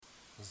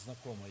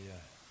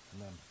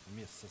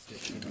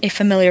a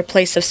familiar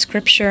place of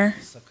Scripture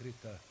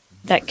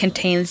that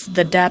contains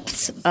the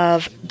depths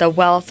of the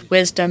wealth,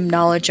 wisdom,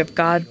 knowledge of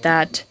God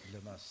that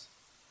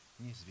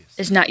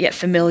is not yet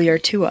familiar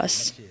to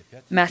us.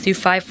 Matthew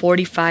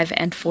 5:45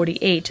 and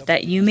 48,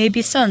 that you may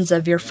be sons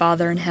of your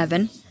Father in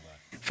heaven.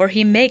 For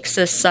he makes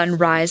his sun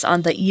rise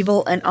on the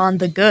evil and on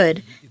the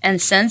good, and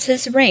sends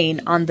his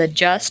rain on the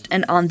just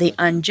and on the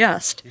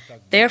unjust.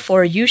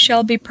 Therefore you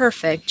shall be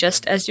perfect,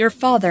 just as your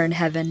Father in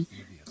heaven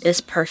is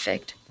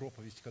perfect.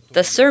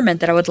 The sermon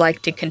that I would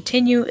like to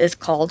continue is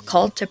called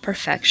Call to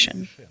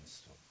Perfection.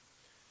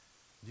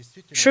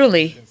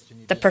 Truly,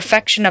 the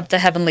perfection of the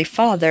Heavenly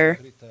Father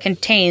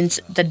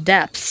contains the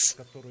depths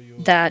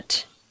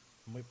that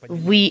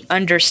we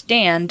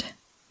understand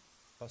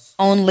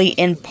only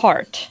in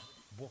part,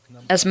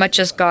 as much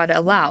as God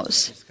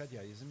allows,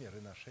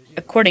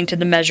 according to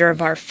the measure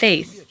of our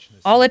faith.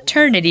 All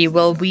eternity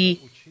will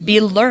we be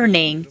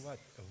learning,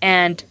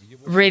 and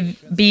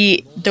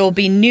there will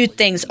be new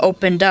things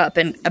opened up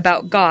and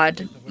about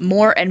God,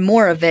 more and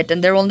more of it,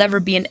 and there will never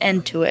be an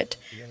end to it.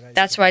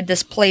 That's why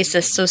this place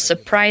is so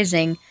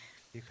surprising.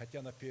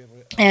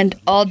 And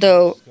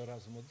although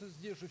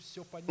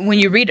when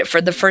you read it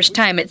for the first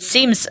time, it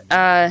seems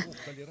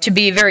to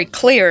be very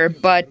clear,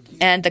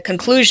 and the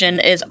conclusion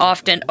is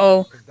often,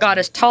 oh, God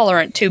is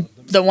tolerant to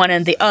the one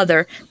and the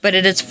other, but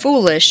it is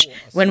foolish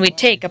when we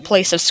take a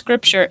place of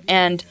Scripture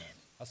and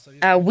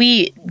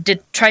we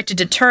try to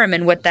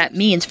determine what that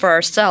means for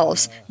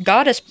ourselves.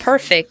 God is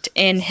perfect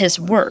in His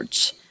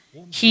words.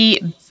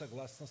 He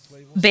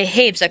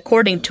behaves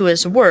according to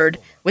His word,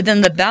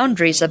 within the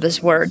boundaries of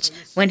His words.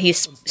 When He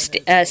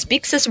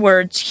speaks His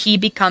words, He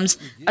becomes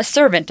a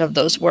servant of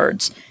those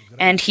words,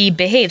 and He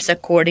behaves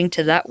according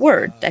to that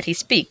word that He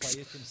speaks.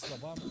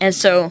 And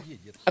so,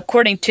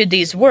 according to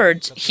these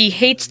words, He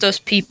hates those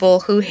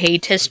people who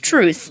hate His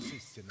truth,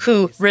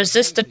 who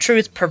resist the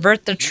truth,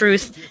 pervert the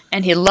truth,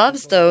 and He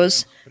loves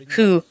those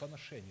who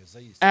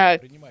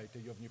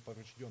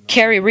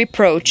carry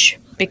reproach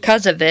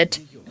because of it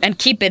and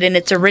keep it in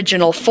its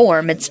original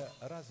form, its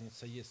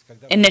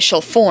initial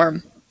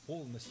form.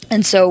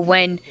 And so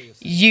when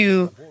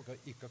you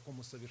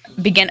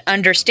begin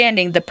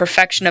understanding the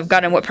perfection of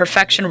God and what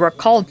perfection we're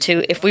called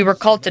to, if we were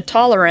called to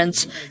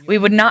tolerance, we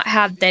would not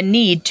have the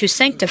need to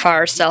sanctify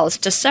ourselves,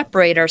 to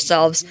separate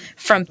ourselves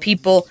from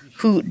people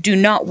who do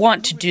not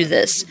want to do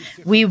this.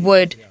 We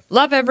would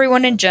love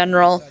everyone in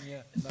general,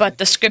 but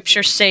the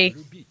Scriptures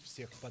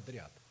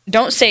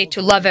don't say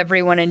to love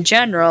everyone in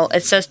general.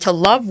 It says to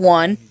love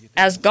one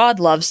as God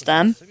loves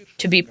them,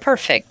 to be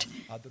perfect,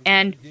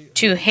 and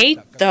to hate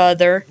the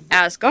other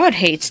as God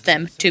hates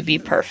them, to be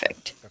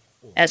perfect,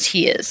 as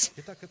He is.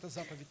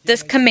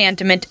 This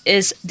commandment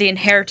is the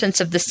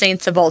inheritance of the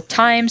saints of all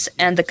times,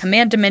 and the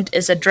commandment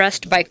is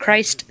addressed by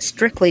Christ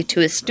strictly to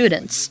His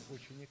students.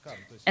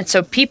 And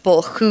so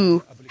people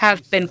who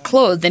have been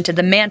clothed into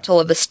the mantle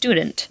of a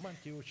student,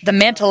 the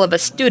mantle of a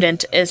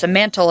student is a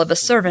mantle of a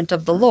servant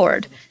of the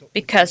Lord,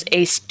 because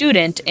a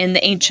student in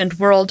the ancient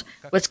world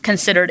was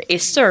considered a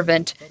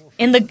servant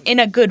in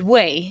a good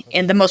way,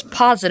 in the most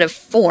positive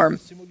form.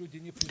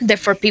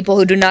 Therefore, people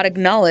who do not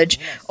acknowledge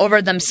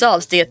over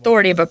themselves the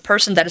authority of a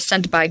person that is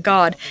sent by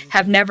God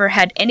have never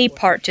had any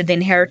part to the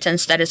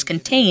inheritance that is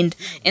contained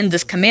in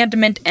this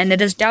commandment, and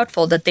it is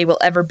doubtful that they will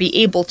ever be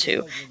able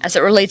to. As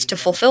it relates to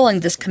fulfilling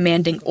this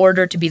commanding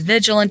order to be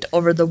vigilant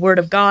over the Word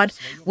of God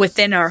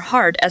within our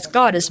heart, as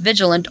God is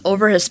vigilant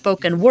over His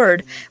spoken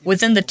Word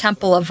within the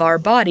temple of our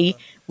body,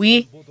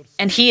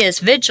 and He is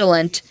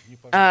vigilant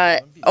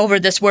over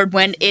this word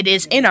when it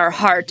is in our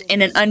heart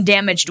in an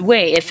undamaged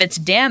way. If it's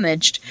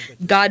damaged,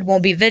 God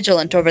won't be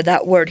vigilant over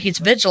that word. He's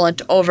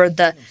vigilant over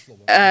the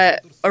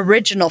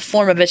original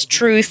form of His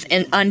truth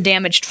in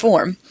undamaged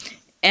form.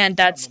 And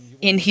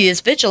He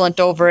is vigilant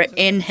over it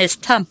in His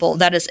temple,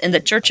 that is in the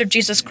Church of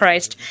Jesus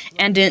Christ,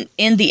 and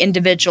in the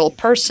individual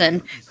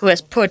person who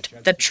has put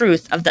the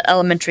truth of the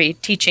elementary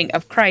teaching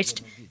of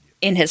Christ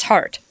in his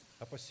heart.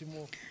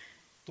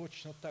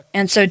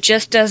 And so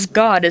just as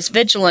God is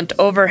vigilant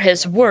over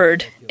His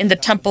word in the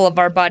temple of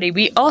our body,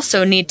 we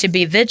also need to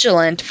be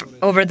vigilant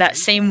over that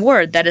same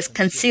word that is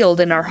concealed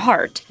in our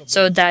heart,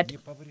 so that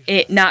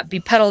it not be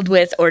peddled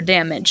with or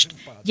damaged.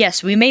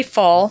 Yes, we may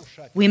fall,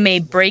 we may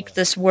break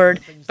this word,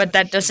 but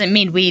that doesn't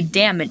mean we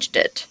damaged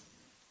it.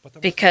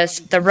 Because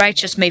the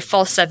righteous may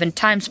fall 7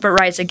 times but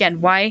rise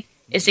again. Why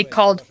is he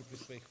called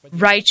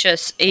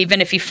righteous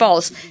even if he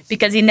falls?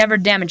 Because he never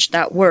damaged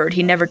that word.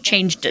 He never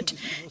changed it.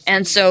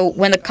 And so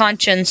when the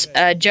conscience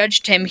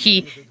judged him,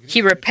 he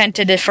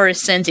repented for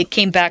his sins. He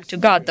came back to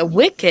God. The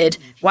wicked,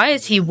 why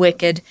is he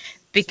wicked?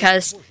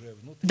 Because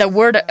the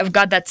word of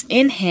God that's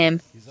in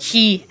him,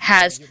 he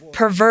has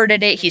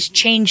perverted it, he's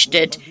changed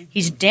it,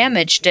 he's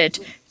damaged it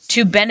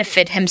to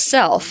benefit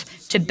himself,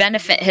 to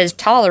benefit his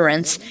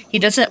tolerance. He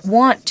doesn't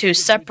want to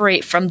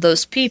separate from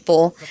those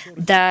people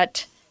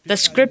that the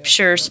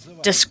Scriptures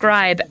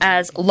describe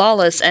as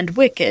lawless and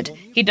wicked.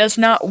 He does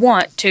not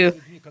want to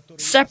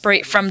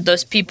separate from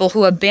those people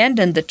who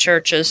abandon the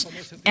churches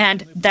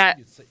and that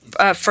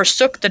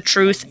forsook the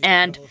truth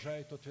and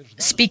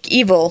speak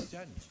evil.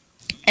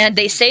 And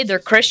they say they're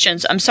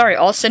Christians. I'm sorry,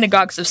 all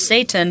synagogues of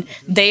Satan,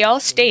 they all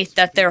state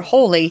that they're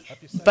holy,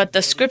 but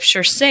the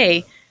scriptures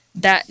say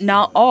that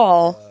not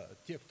all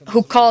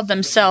who call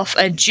themselves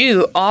a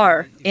Jew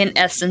are, in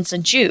essence, a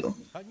Jew.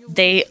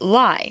 They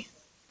lie.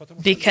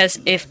 Because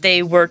if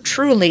they were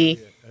truly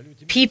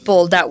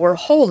people that were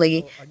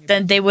holy,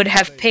 then they would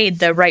have paid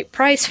the right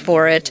price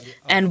for it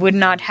and would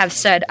not have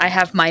said, I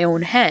have my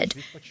own head.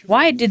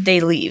 Why did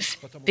they leave?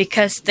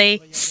 Because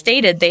they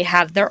stated they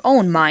have their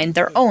own mind,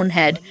 their own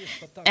head.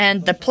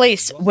 And the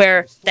place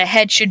where the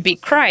head should be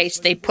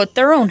Christ, they put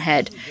their own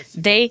head.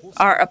 They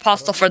are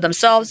apostle for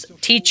themselves,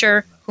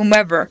 teacher,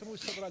 whomever.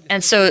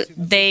 And so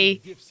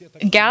they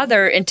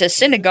gather into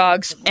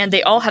synagogues, and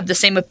they all have the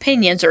same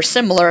opinions or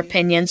similar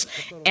opinions,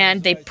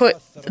 and they put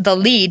the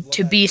lead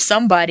to be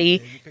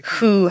somebody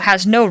who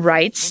has no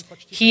rights.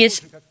 He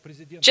is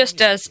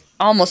just as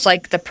almost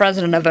like the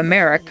President of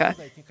America,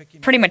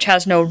 pretty much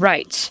has no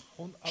rights.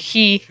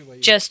 He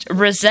just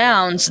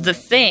resounds the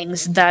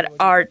things that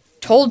are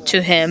told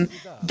to him.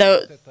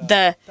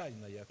 The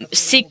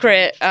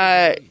secret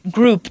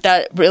group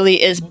that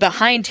really is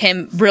behind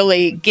him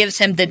really gives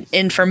him the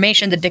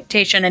information, the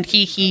dictation, and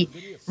he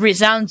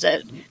resounds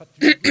it.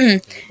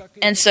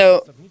 And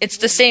so it's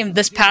the same.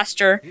 This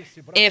pastor,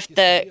 if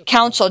the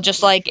council,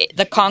 just like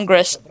the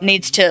Congress,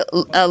 needs to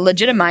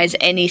legitimize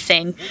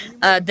anything,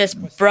 this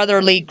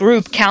brotherly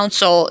group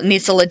council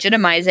needs to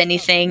legitimize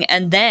anything,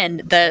 and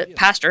then the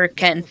pastor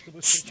can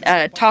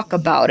talk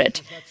about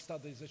it.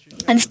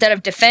 Instead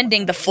of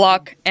defending the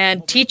flock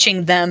and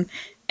teaching them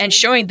and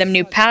showing them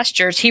new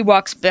pastures, he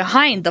walks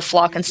behind the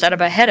flock instead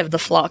of ahead of the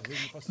flock.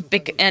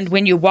 And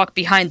when you walk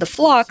behind the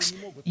flocks,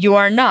 you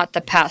are not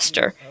the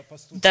pastor.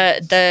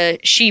 The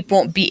sheep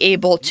won't be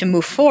able to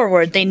move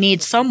forward. They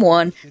need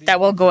someone that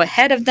will go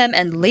ahead of them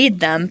and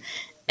lead them.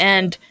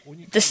 And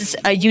this is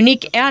a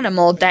unique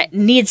animal that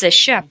needs a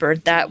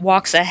shepherd that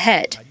walks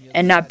ahead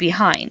and not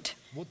behind.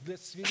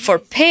 For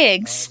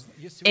pigs,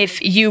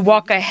 if you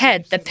walk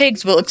ahead, the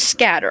pigs will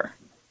scatter.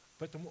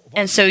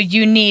 And so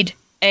you need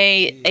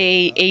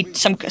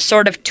some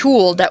sort of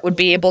tool that would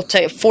be able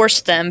to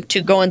force them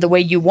to go in the way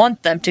you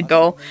want them to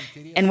go.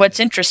 And what's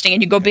interesting,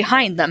 and you go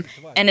behind them.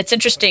 And it's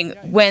interesting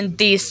when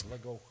these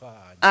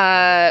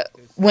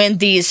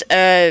animals,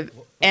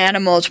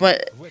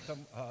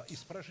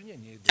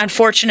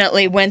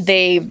 unfortunately, when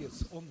they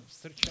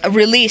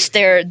release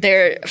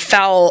their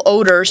foul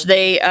odors,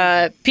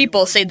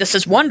 people say this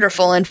is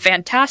wonderful and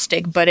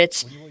fantastic, but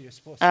it's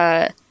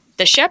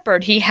the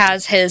shepherd, he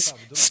has his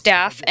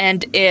staff,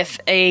 and if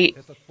a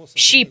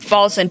sheep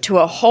falls into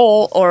a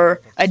hole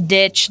or a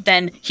ditch,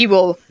 then he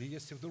will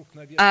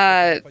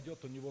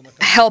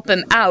help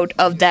him out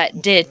of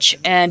that ditch,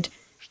 and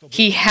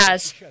he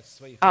has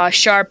a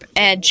sharp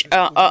edge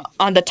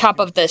on the top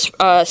of this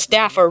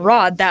staff or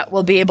rod that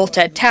will be able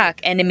to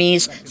attack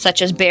enemies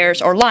such as bears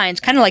or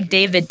lions, kind of like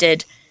David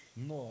did.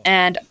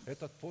 And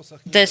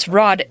this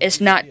rod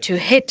is not to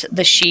hit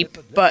the sheep,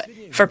 but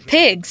for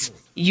pigs,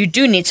 you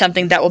do need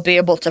something that will be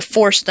able to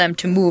force them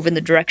to move in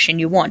the direction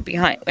you want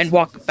behind and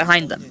walk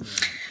behind them.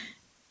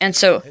 And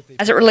so,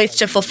 as it relates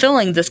to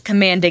fulfilling this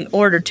commanding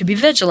order to be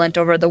vigilant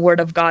over the word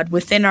of God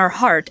within our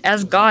heart,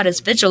 as God is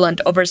vigilant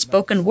over His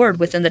spoken word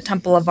within the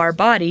temple of our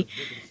body,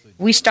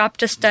 we stop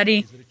to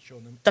study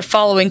the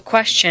following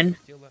question: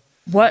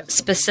 what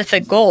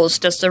specific goals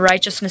does the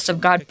righteousness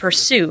of God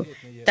pursue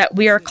that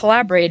we are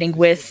collaborating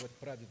with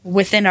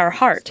within our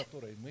heart?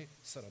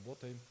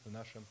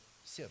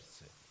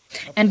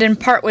 And in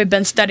part, we've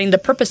been studying the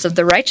purpose of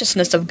the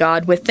righteousness of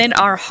God within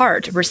our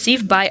heart,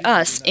 received by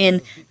us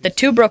in the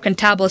 2 broken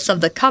tablets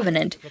of the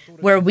covenant,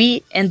 where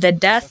we, in the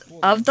death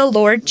of the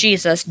Lord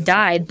Jesus,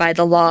 died by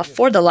the law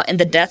for the law. In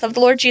the death of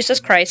the Lord Jesus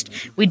Christ,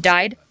 we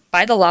died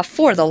by the law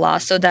for the law,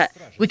 so that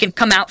we can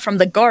come out from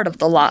the guard of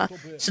the law,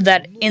 so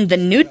that in the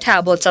new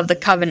tablets of the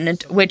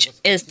covenant, which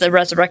is the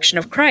resurrection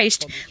of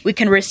Christ, we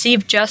can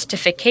receive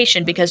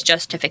justification, because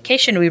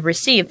justification we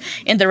receive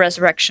in the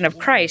resurrection of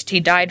Christ. He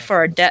died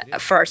for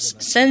our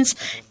sins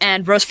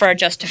and rose for our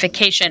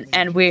justification,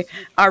 and we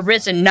are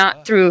risen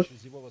not through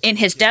in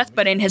His death,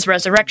 but in His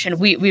resurrection.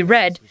 We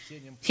read,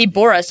 He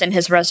bore us in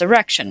His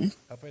resurrection.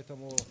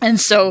 And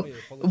so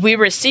we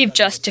receive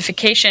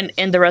justification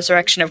in the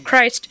resurrection of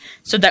Christ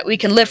so that we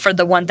can live for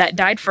the one that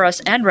died for us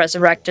and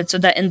resurrected, so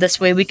that in this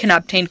way we can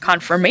obtain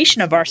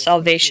confirmation of our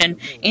salvation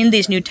in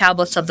these new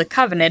tablets of the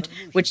covenant,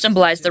 which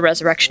symbolize the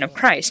resurrection of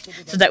Christ,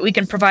 so that we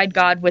can provide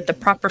God with the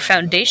proper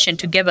foundation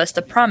to give us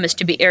the promise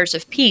to be heirs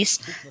of peace,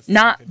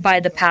 not by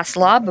the past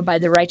law, but by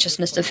the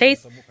righteousness of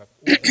faith,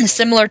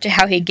 similar to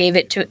how He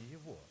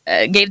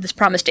gave this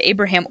promise to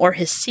Abraham or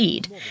his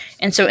seed.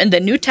 And so in the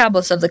new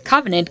tablets of the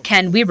covenant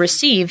can we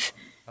receive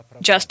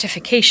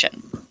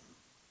justification.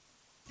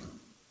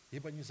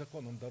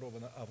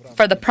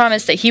 For the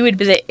promise that he would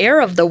be the heir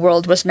of the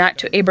world was not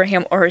to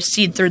Abraham or his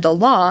seed through the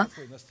law.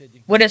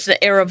 What is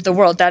the heir of the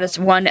world? That is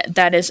one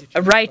that is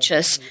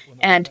righteous,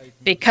 and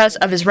because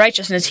of his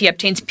righteousness he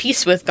obtains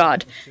peace with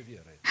God.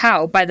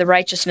 How? By the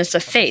righteousness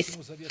of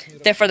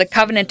faith. Therefore, the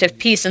covenant of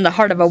peace in the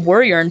heart of a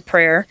warrior in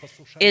prayer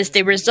is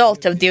the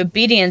result of the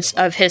obedience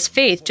of his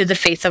faith to the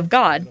faith of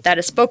God that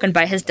is spoken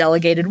by his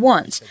delegated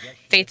ones.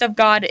 Faith of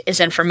God is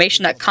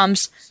information that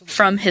comes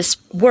from his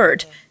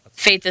word.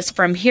 Faith is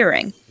from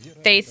hearing.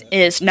 Faith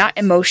is not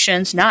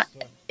emotions, not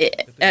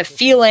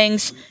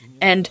feelings,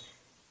 and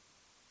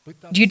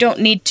you don't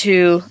need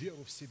to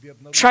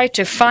try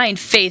to find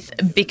faith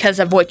because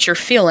of what you're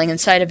feeling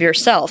inside of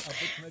yourself.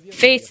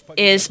 Faith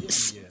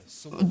is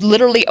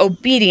literally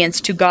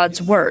obedience to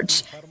God's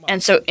words.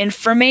 And so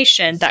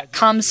information that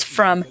comes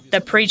from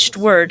the preached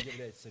word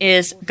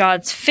is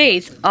God's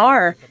faith.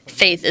 Our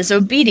faith is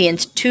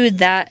obedience to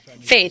that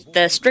faith,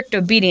 the strict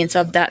obedience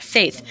of that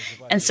faith.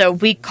 And so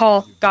we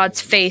call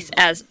God's faith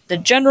as the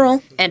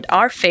general and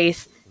our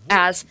faith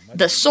as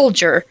the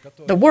soldier,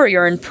 the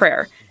warrior in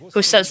prayer,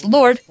 who says,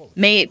 Lord,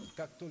 may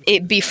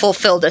it be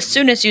fulfilled. As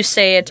soon as you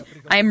say it,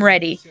 I'm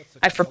ready.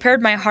 I've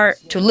prepared my heart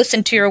to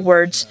listen to your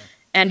words,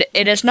 and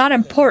it is not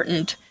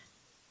important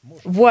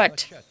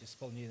what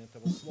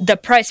the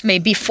price may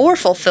be for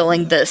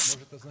fulfilling this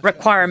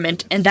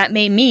requirement, and that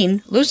may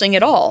mean losing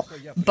it all,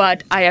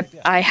 but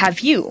I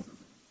have you.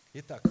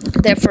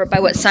 Therefore, by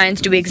what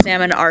signs do we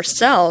examine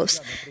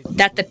ourselves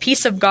that the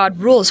peace of God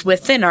rules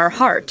within our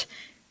heart,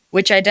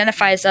 which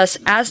identifies us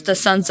as the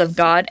sons of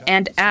God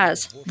and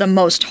as the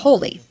most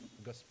holy?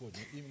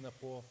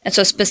 And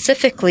so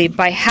specifically,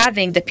 by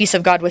having the peace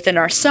of God within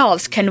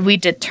ourselves, can we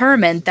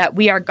determine that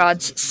we are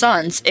God's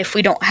sons. If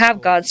we don't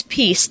have God's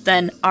peace,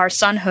 then our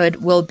sonhood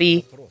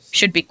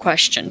should be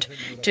questioned.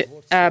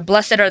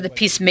 Blessed are the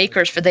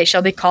peacemakers, for they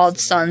shall be called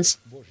sons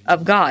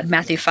of God,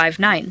 Matthew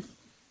 5:9.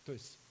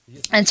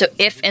 And so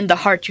if in the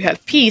heart you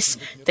have peace,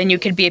 then you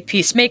can be a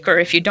peacemaker.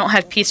 If you don't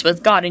have peace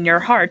with God in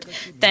your heart,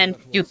 then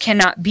you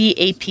cannot be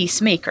a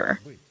peacemaker.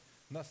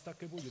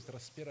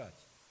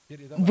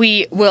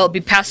 We will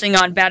be passing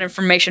on bad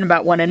information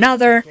about one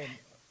another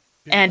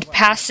and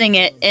passing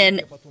it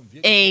in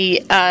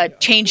a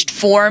changed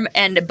form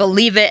and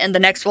believe it, and the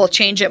next will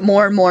change it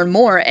more and more and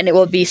more, and it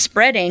will be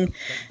spreading.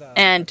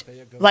 And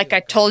like I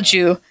told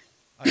you,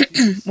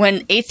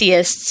 when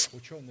atheists,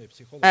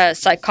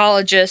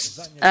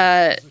 psychologists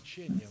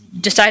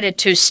decided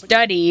to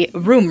study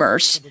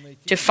rumors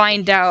to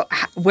find out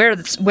where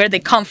they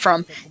come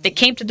from, they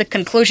came to the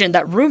conclusion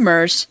that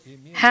rumors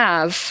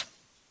have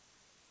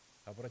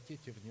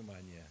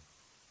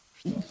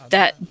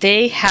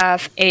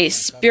a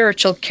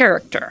spiritual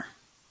character.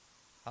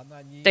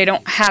 They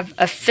don't have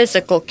a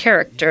physical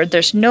character.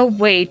 There's no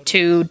way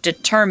to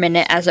determine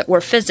it, as it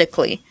were,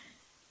 physically.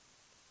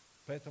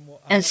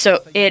 And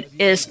so it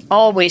is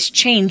always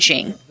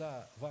changing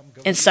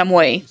in some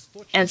way.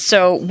 And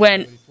so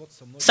when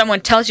someone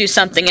tells you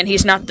something and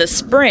he's not the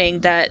spring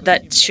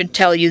that should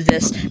tell you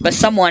this, but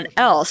someone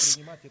else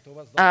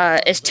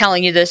is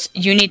telling you this,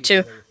 you need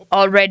to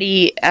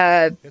already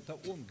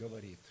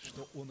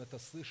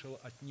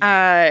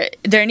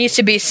there needs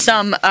to be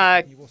some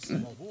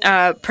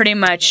pretty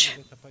much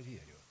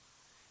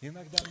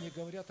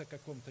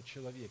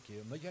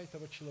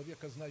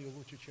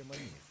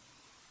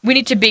we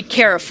need to be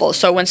careful.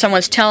 So when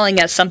someone's telling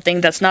us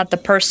something that's not the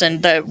person,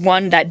 the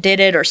one that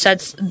did it or said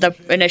the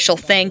initial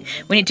thing,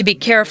 we need to be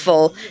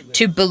careful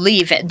to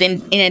believe it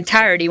in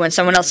entirety when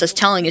someone else is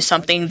telling you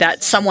something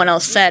that someone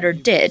else said or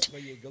did.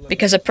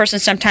 Because a person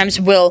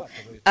sometimes will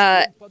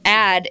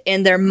add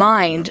in their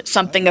mind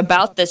something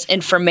about this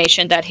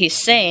information that he's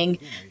saying,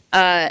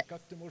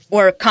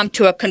 or come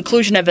to a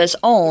conclusion of his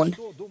own.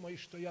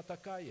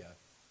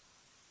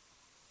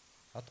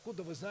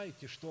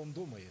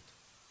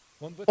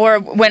 Or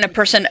when a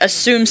person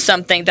assumes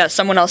something that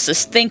someone else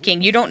is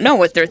thinking, you don't know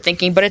what they're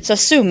thinking, but it's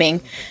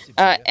assuming.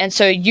 And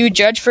so you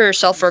judge for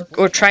yourself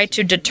or try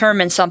to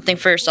determine something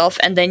for yourself,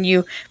 and then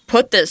you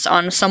put this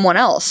on someone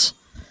else.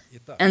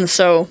 And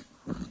so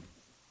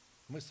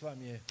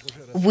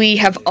we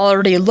have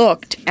already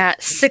looked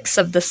at 6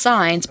 of the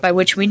signs by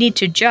which we need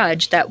to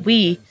judge that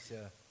we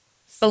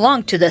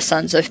belong to the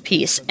sons of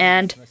peace,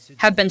 and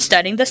have been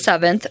studying the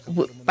 7th,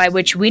 by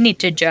which we need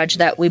to judge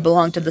that we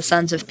belong to the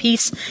sons of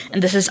peace.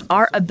 And this is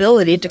our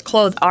ability to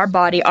clothe our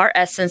body, our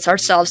essence,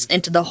 ourselves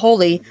into the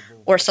holy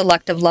or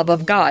selective love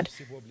of God.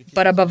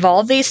 But above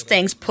all these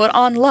things, put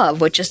on love,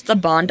 which is the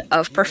bond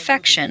of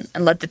perfection,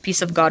 and let the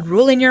peace of God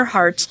rule in your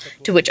hearts,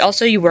 to which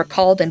also you were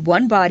called in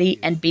one body,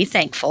 and be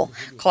thankful.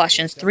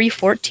 Colossians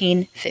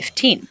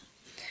 3:14-15.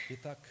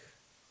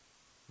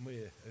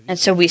 And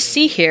so we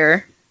see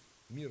here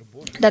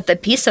that the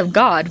peace of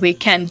God, we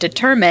can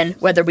determine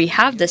whether we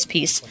have this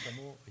peace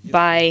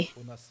by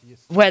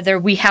whether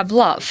we have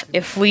love.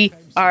 If we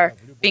are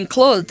being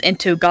clothed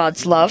into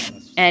God's love,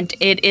 and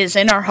it is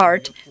in our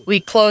heart, we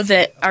clothe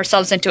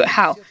ourselves into it.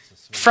 How?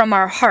 From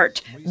our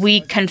heart.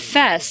 We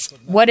confess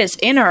what is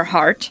in our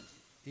heart,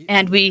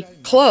 and we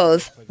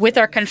clothe with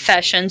our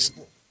confessions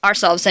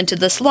ourselves into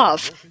this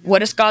love.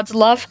 What is God's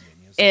love?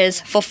 Is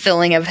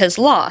fulfilling of His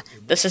law.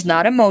 This is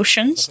not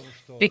emotions,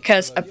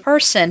 because a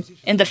person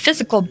in the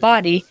physical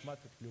body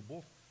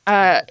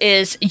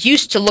is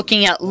used to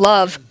looking at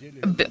love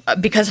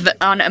because of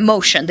on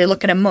emotion. They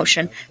look at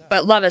emotion,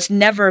 but love has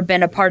never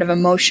been a part of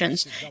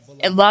emotions.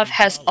 Love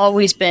has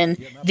always been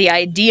the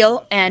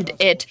ideal, and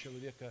it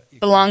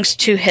belongs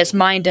to his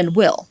mind and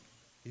will.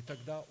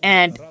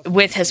 And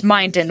with his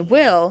mind and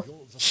will,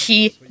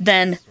 he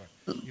then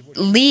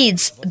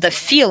leads the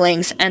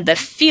feelings, and the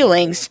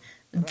feelings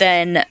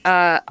then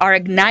are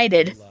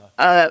ignited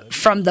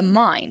from the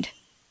mind.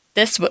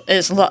 This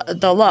is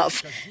the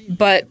love.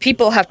 But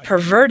people have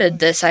perverted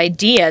this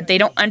idea. They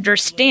don't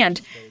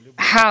understand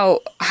how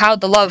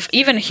the love,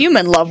 even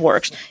human love,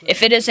 works.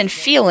 If it is in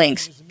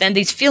feelings, then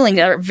these feelings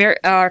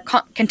are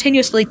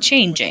continuously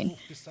changing.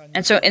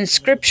 And so in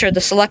Scripture,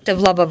 the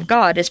selective love of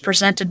God is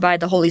presented by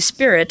the Holy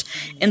Spirit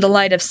in the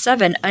light of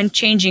 7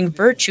 unchanging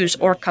virtues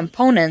or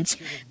components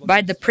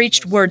by the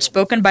preached word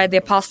spoken by the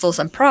apostles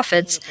and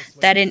prophets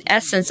that in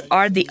essence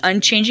are the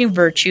unchanging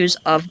virtues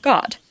of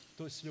God.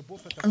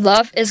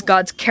 Love is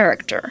God's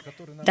character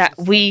that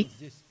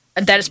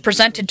is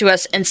presented to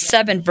us in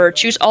 7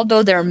 virtues,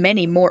 although there are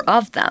many more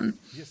of them.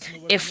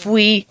 If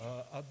we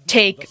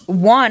take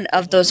one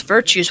of those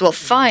virtues, we'll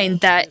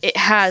find that it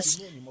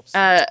has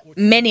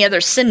many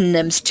other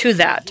synonyms to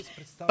that.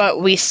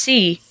 But we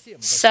see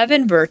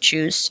 7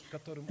 virtues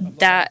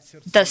that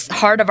the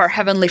heart of our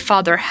Heavenly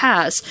Father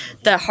has: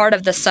 the heart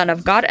of the Son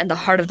of God and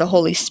the heart of the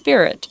Holy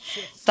Spirit,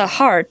 the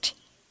heart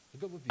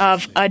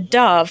of a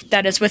dove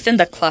that is within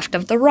the cleft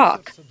of the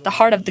rock, the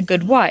heart of the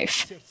good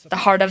wife,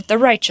 the heart of the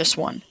righteous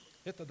one.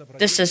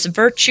 This is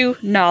virtue,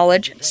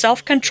 knowledge,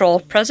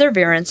 self-control,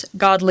 perseverance,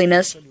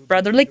 godliness,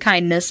 brotherly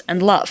kindness,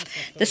 and love.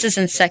 This is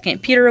in 2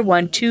 Peter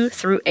 1, 2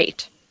 through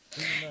 8.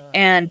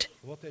 And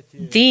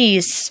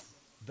these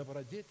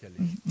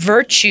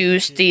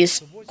virtues,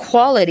 these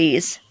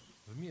qualities,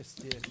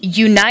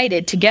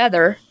 united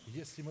together,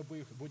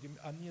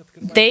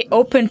 they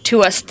open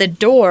to us the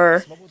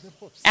door,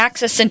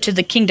 access into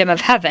the kingdom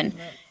of heaven.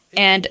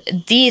 And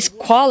these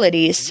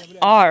qualities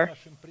are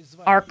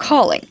our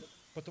calling.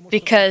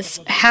 Because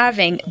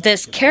having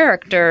this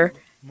character,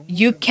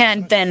 you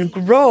can then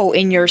grow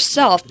in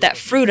yourself that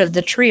fruit of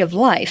the tree of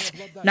life.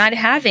 Not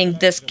having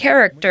this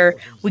character,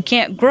 we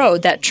can't grow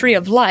that tree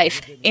of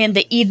life in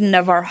the Eden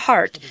of our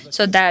heart,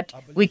 so that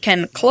we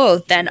can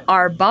clothe then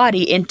our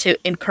body in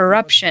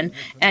corruption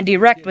and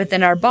erect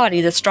within our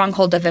body the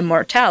stronghold of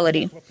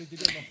immortality.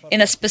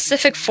 In a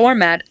specific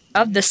format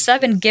of the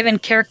 7 given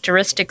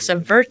characteristics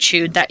of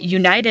virtue that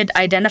united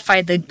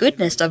identify the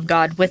goodness of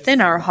God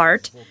within our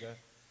heart,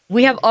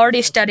 we have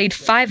already studied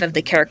 5 of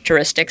the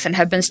characteristics and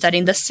have been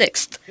studying the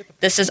 6th.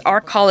 This is our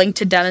calling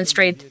to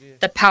demonstrate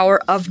the power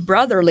of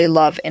brotherly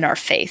love in our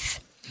faith.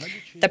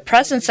 The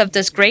presence of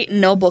this great and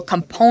noble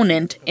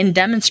component in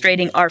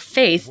demonstrating our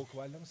faith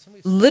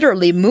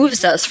literally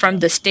moves us from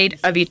the state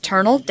of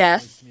eternal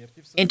death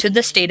into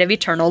the state of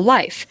eternal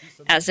life.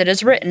 As it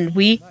is written,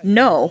 we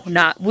know,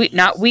 not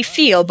we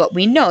feel, but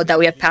we know that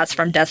we have passed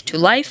from death to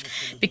life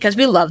because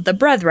we love the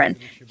brethren.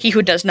 He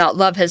who does not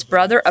love his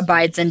brother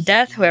abides in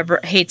death.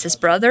 Whoever hates his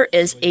brother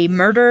is a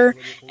murderer,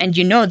 and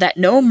you know that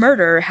no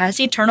murderer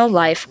has eternal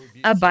life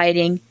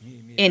abiding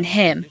in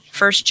him.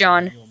 1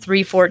 John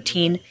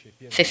 3:14,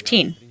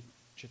 15.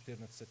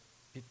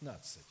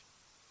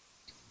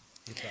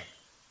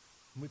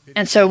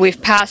 And so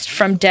we've passed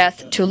from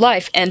death to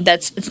life, and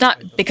it's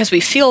not because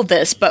we feel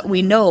this, but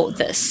we know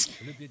this.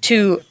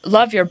 To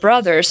love your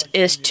brothers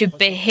is to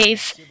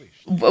behave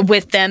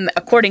with them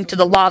according to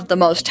the law of the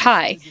Most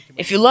High.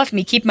 If you love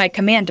me, keep my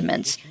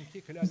commandments.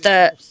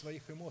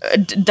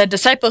 The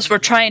disciples were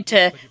trying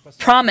to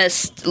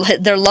promise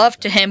their love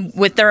to him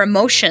with their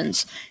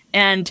emotions,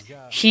 and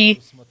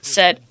he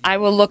said, I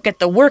will look at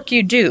the work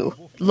you do.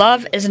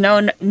 Love is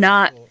known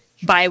not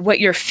by what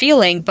you're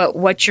feeling, but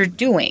what you're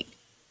doing.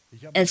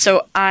 And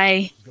so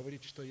I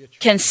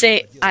can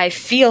say I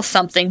feel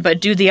something,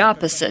 but do the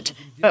opposite.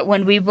 But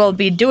when we will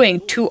be doing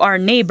to our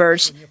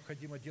neighbors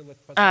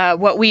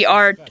what we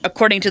are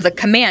according to the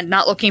command,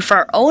 not looking for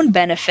our own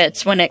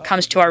benefits when it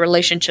comes to our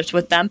relationships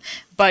with them,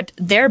 but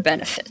their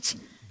benefits.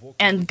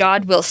 And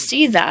God will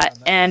see that,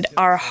 and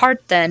our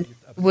heart then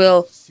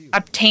will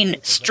obtain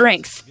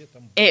strength.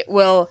 It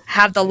will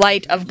have the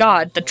light of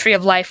God. The tree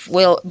of life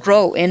will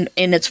grow in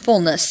its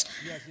fullness.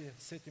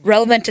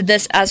 Relevant to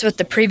this, as with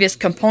the previous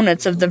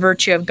components of the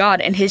virtue of God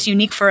and His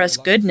unique for us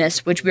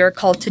goodness, which we are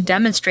called to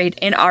demonstrate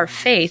in our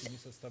faith,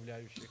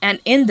 and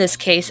in this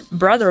case,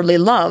 brotherly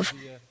love,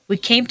 we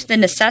came to the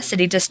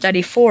necessity to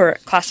study 4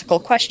 classical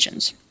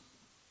questions.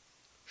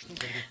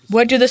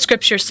 What do the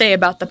Scriptures say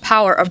about the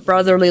power of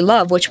brotherly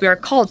love, which we are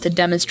called to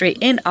demonstrate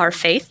in our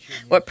faith?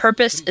 What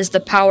purpose is the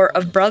power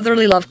of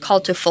brotherly love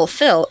called to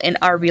fulfill in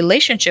our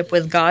relationship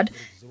with God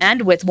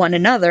and with one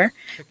another?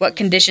 What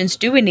conditions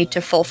do we need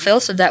to fulfill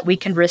so that we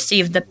can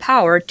receive the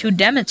power to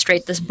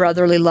demonstrate this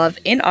brotherly love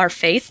in our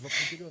faith?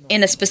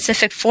 In a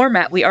specific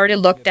format, we already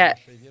looked at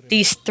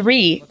these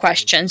 3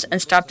 questions and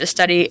stopped to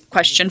study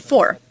question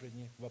 4.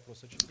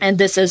 And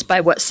this is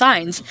by what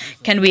signs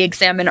can we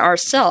examine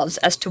ourselves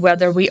as to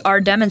whether we are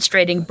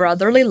demonstrating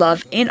brotherly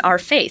love in our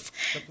faith.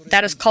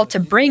 That is called to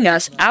bring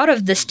us out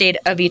of the state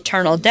of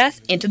eternal death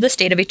into the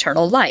state of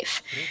eternal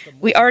life.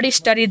 We already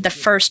studied the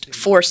first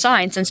 4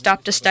 signs and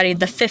stopped to study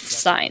the 5th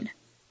sign.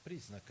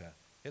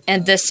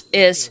 And this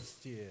is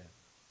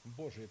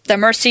the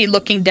mercy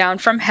looking down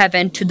from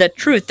heaven to the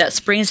truth that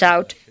springs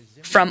out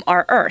from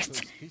our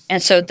earth.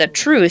 And so the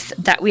truth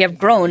that we have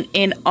grown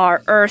in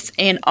our earth,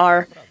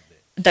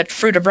 the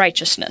fruit of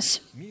righteousness.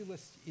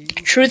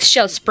 Truth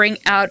shall spring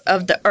out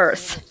of the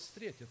earth.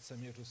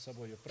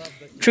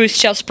 Truth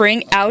shall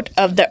spring out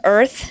of the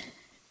earth,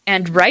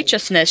 and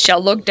righteousness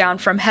shall look down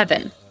from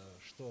heaven.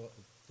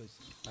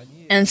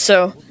 And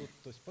so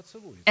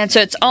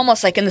it's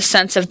almost like in the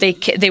sense of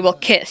they will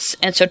kiss.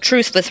 And so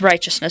truth with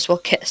righteousness will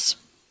kiss.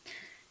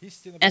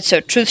 And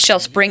so truth shall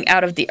spring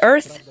out of the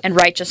earth, and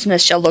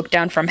righteousness shall look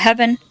down from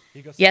heaven.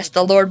 Yes,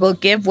 the Lord will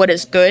give what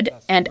is good,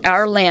 and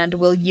our land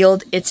will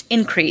yield its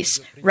increase.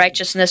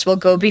 Righteousness will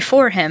go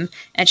before him,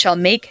 and shall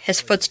make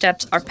his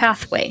footsteps our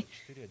pathway.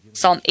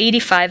 Psalm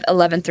 85,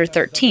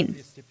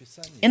 11-13.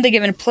 In the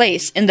given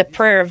place, in the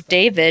prayer of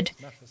David,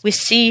 we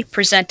see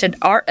presented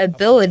our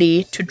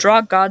ability to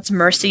draw God's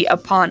mercy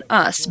upon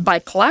us by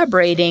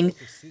collaborating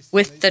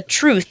with the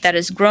truth that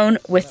is grown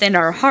within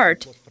our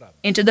heart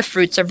into the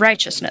fruits of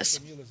righteousness.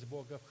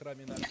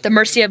 The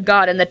mercy of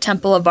God in the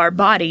temple of our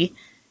body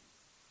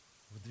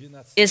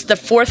is the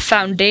 4th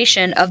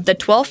foundation of the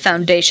 12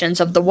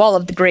 foundations of the wall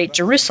of the Great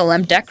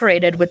Jerusalem,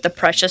 decorated with the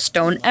precious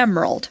stone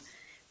emerald.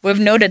 We've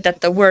noted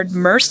that the word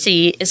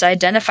mercy is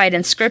identified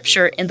in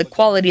Scripture in the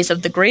qualities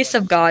of the grace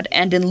of God,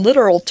 and in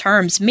literal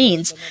terms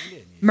means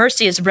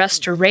mercy is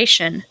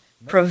restoration,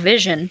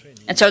 provision.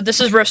 And so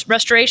this is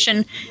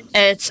restoration.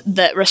 It's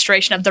the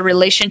restoration of the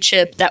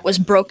relationship that was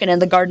broken in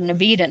the Garden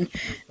of Eden.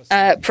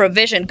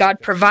 Provision, God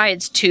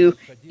provides to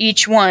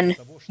each one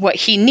what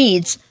he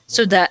needs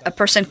so that a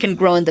person can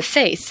grow in the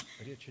faith.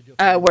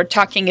 We're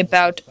talking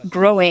about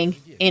growing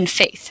in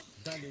faith.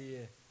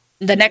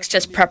 The next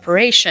is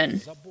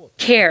preparation,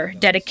 care,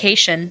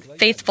 dedication,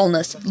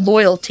 faithfulness,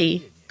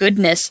 loyalty,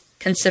 goodness,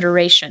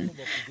 consideration.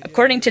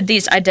 According to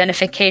these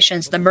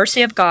identifications, the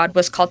mercy of God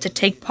was called to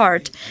take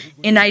part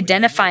in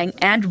identifying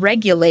and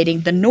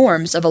regulating the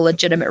norms of a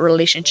legitimate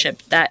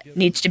relationship that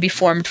needs to be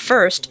formed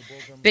first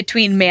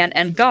between man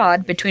and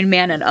God, between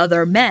man and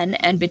other men,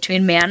 and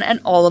between man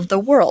and all of the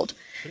world.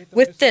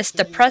 With this,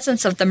 the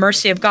presence of the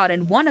mercy of God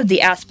in one of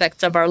the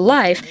aspects of our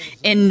life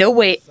in no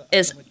way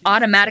is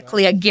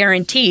automatically a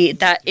guarantee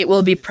that it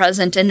will be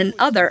present in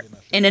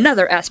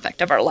another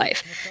aspect of our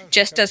life.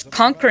 Just as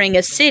conquering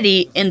a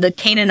city in the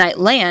Canaanite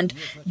land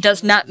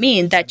does not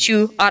mean that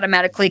you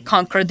automatically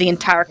conquer the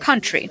entire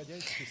country.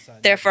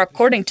 Therefore,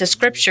 according to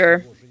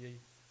Scripture,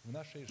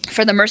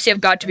 for the mercy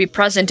of God to be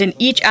present in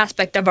each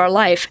aspect of our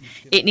life,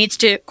 it needs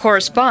to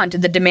correspond to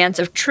the demands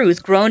of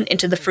truth grown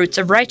into the fruits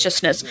of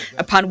righteousness,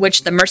 upon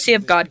which the mercy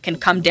of God can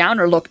come down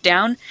or look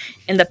down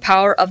in the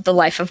power of the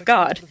life of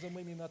God.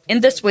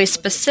 In this way,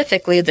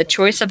 specifically, the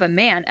choice of a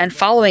man and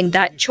following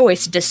that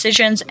choice,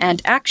 decisions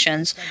and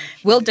actions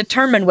will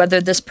determine whether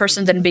this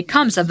person then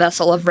becomes a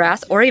vessel of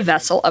wrath or a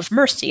vessel of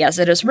mercy, as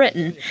it is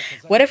written.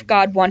 What if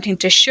God, wanting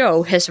to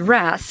show his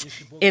wrath,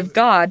 if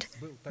God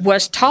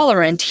was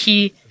tolerant,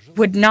 he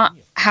would not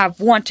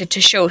have wanted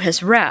to show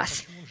his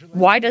wrath.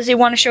 Why does he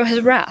want to show his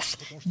wrath?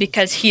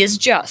 Because he is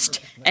just,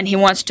 and he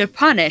wants to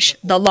punish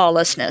the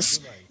lawlessness,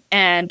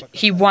 and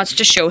he wants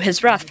to show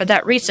his wrath for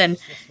that reason.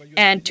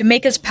 And to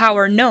make his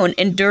power known,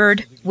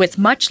 endured with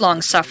much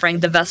long suffering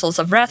the vessels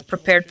of wrath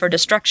prepared for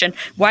destruction.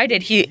 Why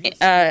did he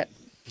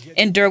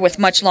endure with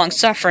much long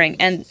suffering?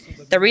 And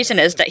the reason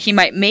is that he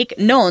might make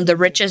known the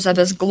riches of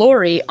his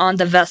glory on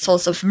the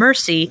vessels of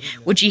mercy,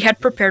 which he had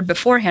prepared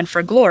beforehand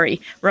for glory.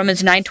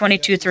 Romans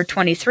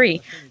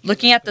 9:22-23.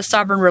 Looking at the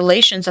sovereign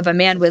relations of a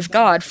man with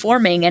God,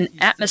 forming an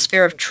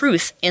atmosphere of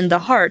truth in the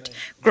heart,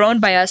 grown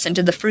by us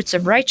into the fruits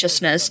of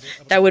righteousness,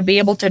 that would be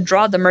able to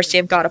draw the mercy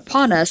of God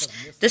upon us.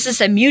 This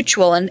is a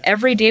mutual and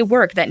everyday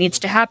work that needs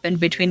to happen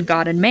between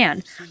God and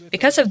man.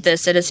 Because of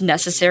this, it is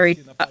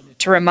necessary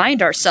to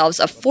remind ourselves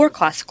of 4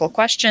 classical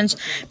questions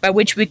by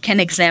which we can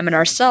examine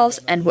ourselves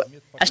and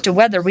as to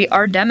whether we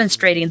are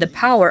demonstrating the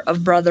power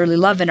of brotherly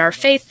love in our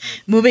faith,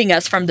 moving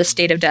us from the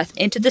state of death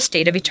into the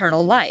state of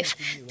eternal life.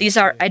 These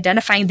are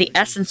identifying the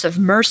essence of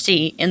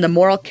mercy in the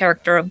moral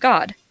character of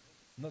God,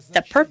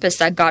 the purpose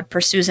that God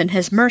pursues in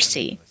his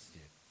mercy,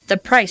 the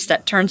price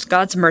that turns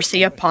God's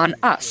mercy upon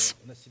us.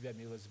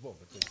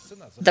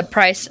 The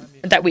price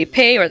that we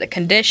pay, or the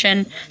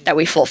condition that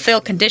we fulfill,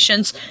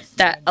 conditions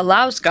that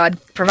allows God,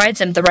 provides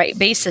him the right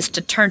basis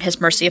to turn his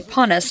mercy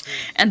upon us,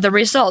 and the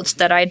results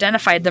that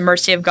identified the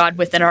mercy of God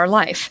within our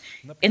life.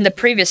 In the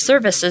previous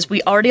services,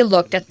 we already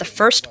looked at the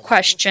first 2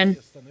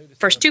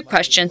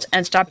 questions,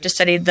 and stopped to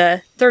study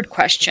the 3rd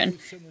question.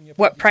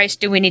 What price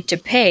do we need to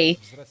pay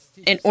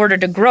in order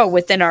to grow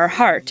within our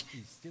heart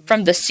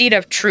from the seed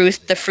of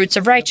truth, the fruits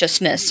of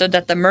righteousness, so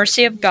that the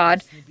mercy of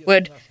God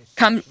would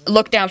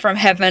look down from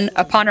heaven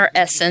upon our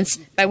essence,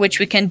 by which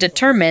we can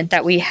determine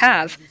that we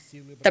have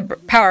the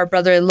power of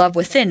brotherly love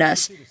within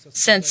us.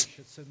 Since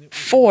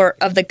 4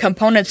 of the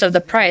components of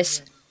the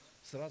price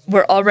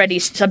were already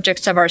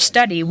subjects of our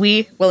study,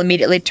 we will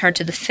immediately turn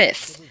to the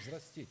 5th.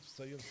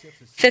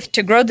 5th,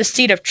 to grow the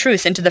seed of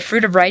truth into the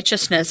fruit of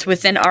righteousness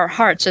within our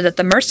hearts, so that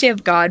the mercy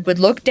of God would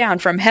look down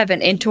from heaven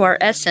into our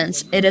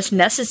essence. It is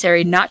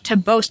necessary not to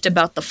boast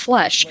about the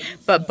flesh,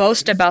 but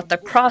boast about the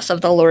cross of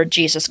the Lord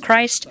Jesus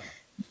Christ.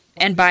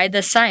 And by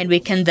this sign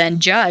we can then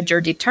judge or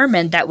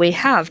determine that we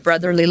have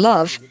brotherly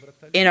love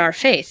in our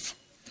faith.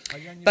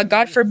 But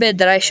God forbid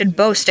that I should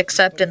boast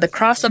except in the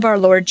cross of our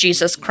Lord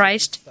Jesus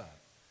Christ,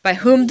 by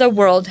whom the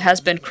world has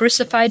been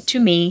crucified to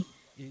me,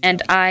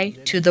 and I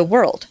to the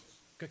world.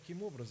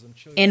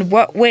 In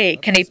what way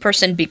can a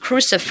person be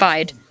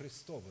crucified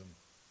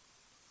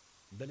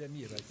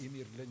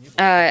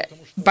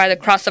by the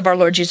cross of our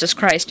Lord Jesus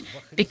Christ?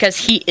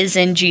 Because he is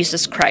in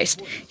Jesus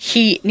Christ.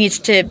 He needs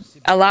to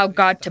allow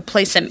God to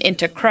place him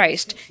into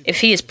Christ. If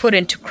he is put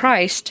into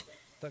Christ,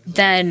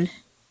 then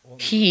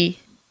he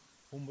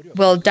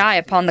will die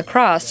upon the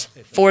cross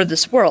for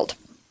this world,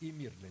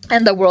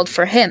 and the world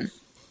for him.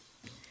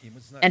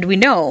 And we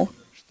know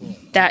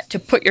that to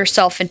put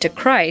yourself into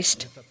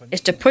Christ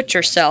is to put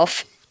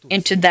yourself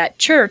into that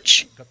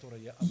church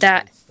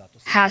that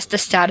has the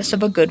status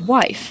of a good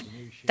wife,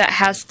 that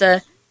has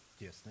the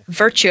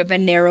virtue of a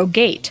narrow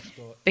gate,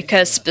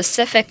 because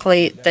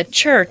specifically the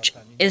church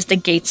is the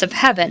gates of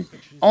heaven.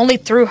 Only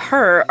through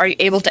her are you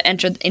able to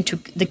enter into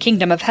the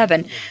kingdom of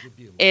heaven.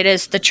 It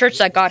is the church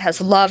that God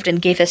has loved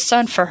and gave his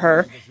Son for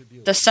her.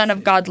 The Son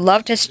of God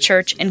loved his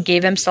church and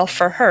gave himself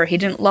for her. He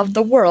didn't love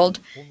the world.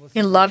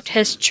 He loved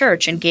his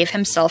church and gave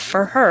himself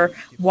for her,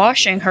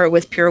 washing her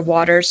with pure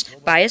waters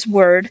by his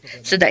word,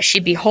 so that she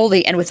be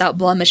holy and without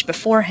blemish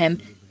before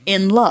him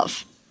in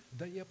love.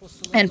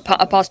 And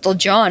Apostle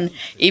John,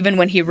 even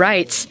when he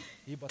writes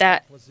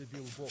that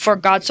for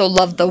God so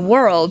loved the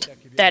world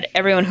that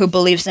everyone who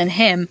believes in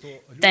him,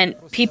 then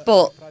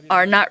people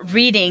are not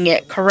reading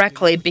it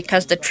correctly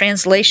because the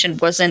translation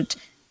wasn't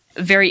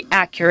very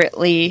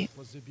accurately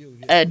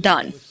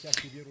done.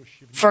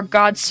 For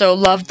God so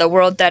loved the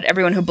world that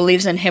everyone who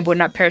believes in him would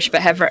not perish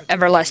but have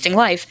everlasting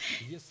life.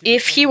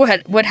 If he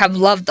would have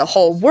loved the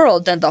whole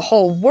world, then the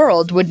whole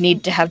world would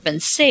need to have been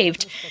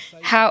saved.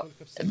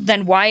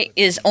 Then why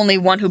is only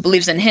one who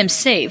believes in him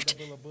saved?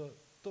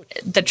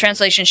 The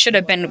translation should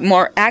have been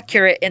more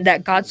accurate in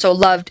that God so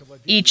loved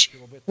each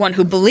one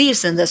who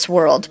believes in this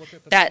world,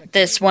 that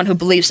this one who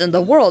believes in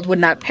the world would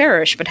not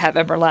perish but have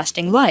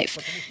everlasting life.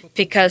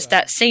 Because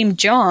that same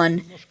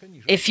John,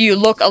 if you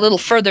look a little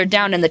further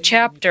down in the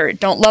chapter,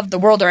 don't love the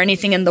world or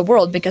anything in the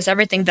world, because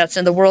everything that's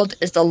in the world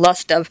is the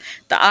lust of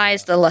the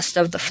eyes, the lust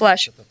of the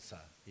flesh,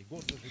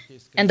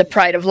 and the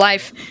pride of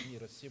life.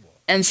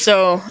 And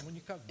so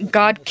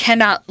God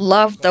cannot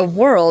love the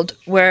world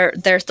where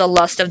there's the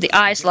lust of the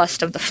eyes,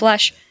 lust of the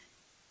flesh.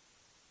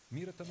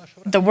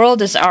 The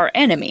world is our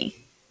enemy.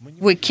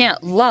 We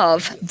can't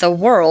love the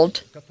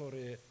world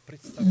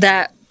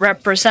that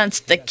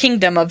represents the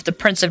kingdom of the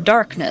Prince of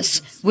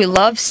Darkness. We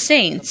love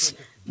saints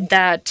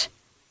that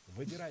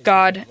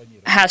God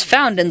has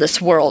found in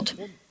this world.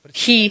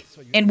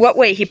 In what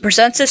way? He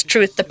presents his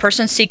truth. The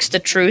person seeks the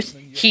truth.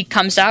 He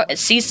comes out and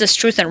sees this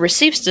truth and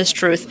receives this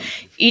truth.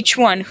 Each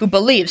one who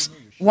believes.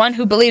 One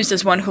who believes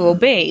is one who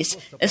obeys.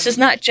 This is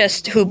not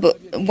just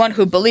one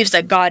who believes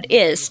that God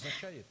is.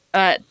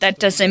 That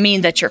doesn't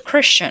mean that you're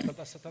Christian.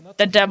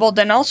 The devil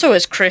then also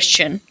is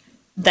Christian,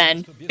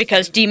 then,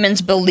 because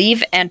demons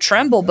believe and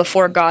tremble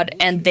before God,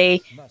 and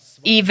they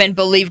even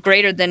believe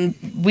greater than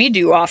we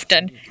do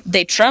often.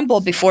 They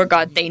tremble before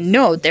God. They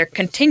know they're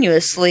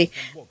continuously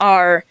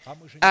are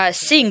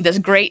seeing this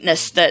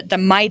greatness, the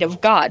might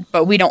of God,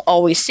 but we don't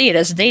always see it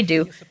as they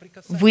do.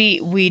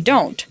 We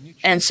don't.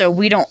 And so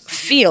we don't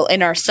feel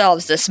in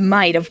ourselves this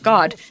might of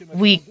God.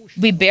 We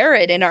bear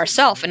it in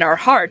ourselves, in our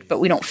heart, but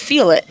we don't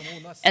feel it.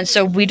 And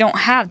so we don't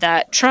have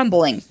that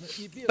trembling.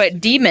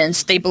 But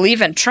demons, they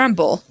believe and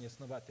tremble.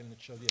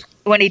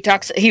 When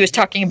he was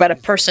talking about a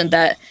person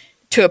that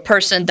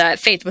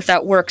faith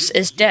without works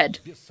is dead.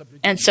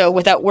 And so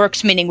without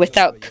works, meaning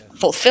without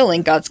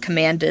fulfilling God's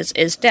command,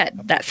 is dead,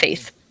 that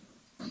faith.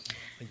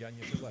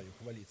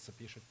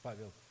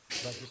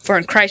 For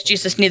in Christ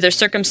Jesus neither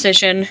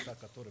circumcision,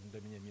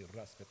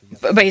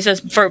 but he says,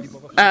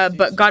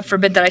 but God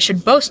forbid that I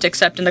should boast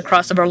except in the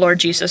cross of our Lord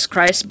Jesus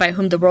Christ, by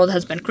whom the world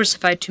has been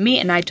crucified to me,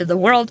 and I to the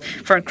world.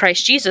 For in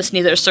Christ Jesus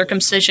neither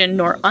circumcision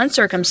nor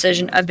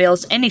uncircumcision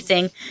avails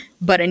anything,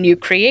 but a new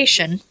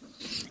creation,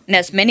 and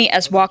as many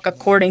as walk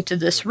according to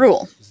this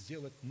rule.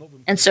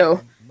 And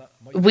so,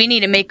 we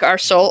need to make our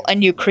soul a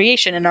new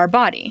creation in our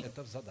body.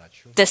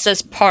 This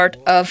is part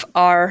of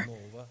our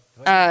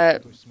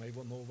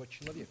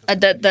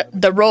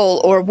the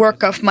role or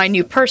work of my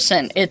new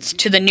person. It's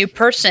to the new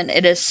person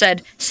it is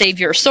said, save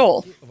your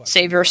soul,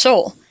 save your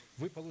soul.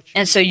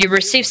 And so you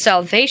receive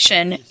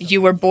salvation,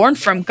 you were born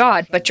from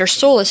God, but your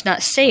soul is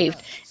not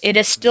saved. It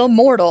is still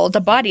mortal,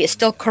 the body is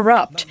still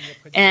corrupt,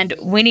 and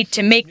we need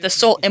to make the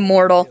soul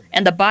immortal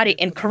and the body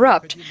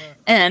incorrupt.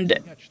 And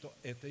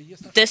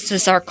this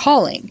is our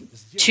calling,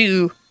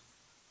 to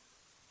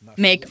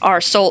make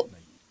our soul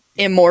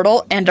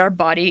immortal and our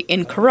body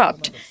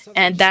incorrupt.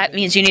 And that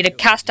means you need to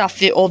cast off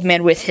the old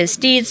man with his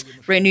deeds,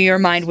 renew your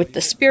mind with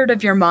the spirit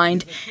of your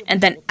mind,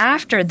 and then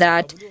after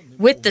that,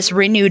 with this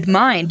renewed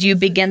mind, you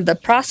begin the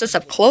process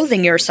of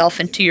clothing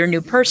yourself into your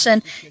new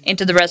person,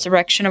 into the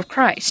resurrection of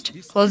Christ.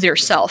 Clothe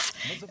yourself.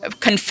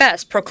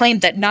 Confess, proclaim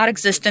that not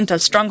existent a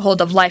stronghold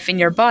of life in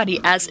your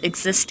body as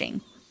existing.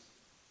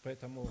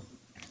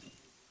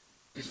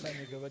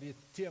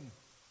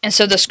 And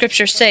so the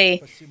scriptures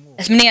say,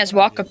 as many as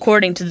walk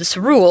according to this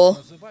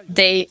rule,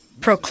 they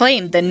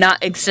proclaim the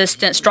not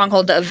existent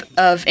stronghold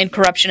of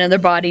incorruption in their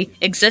body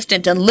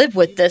existent and live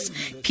with this.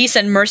 Peace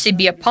and mercy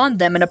be upon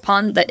them and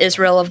upon the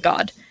Israel of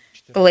God.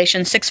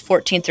 Galatians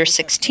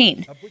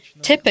 6:14-16.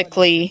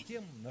 Typically,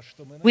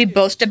 we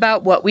boast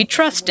about what we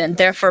trust in.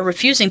 Therefore,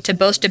 refusing to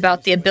boast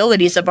about the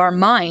abilities of our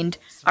mind,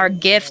 our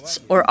gifts,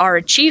 or our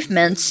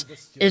achievements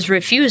is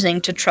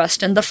refusing to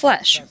trust in the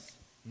flesh.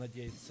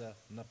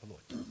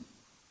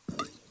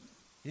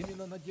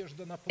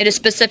 It is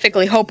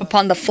specifically hope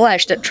upon the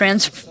flesh that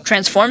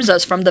transforms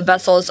us from the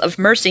vessels of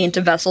mercy into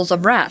vessels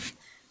of wrath.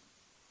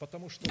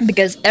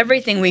 Because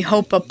everything we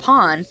hope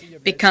upon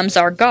becomes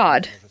our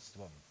God.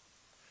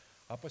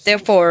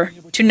 Therefore,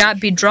 to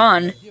not be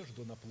drawn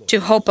to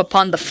hope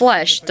upon the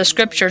flesh, the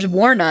scriptures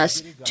warn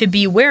us to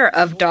beware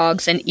of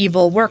dogs and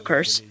evil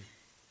workers,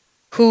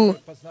 who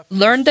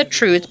learn the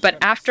truth, but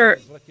after,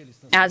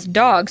 as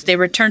dogs, they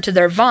return to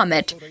their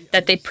vomit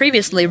that they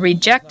previously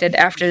rejected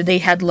after they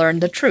had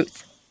learned the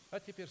truth.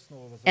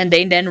 And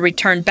they then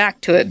return back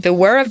to it.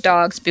 Beware of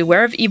dogs,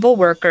 beware of evil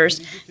workers,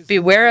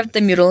 beware of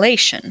the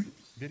mutilation.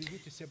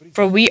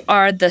 For we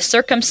are the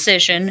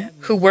circumcision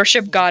who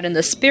worship God in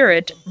the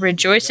Spirit,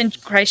 rejoice in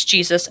Christ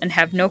Jesus, and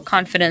have no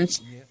confidence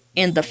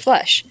in the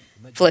flesh.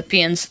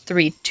 Philippians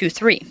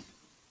 3:2-3.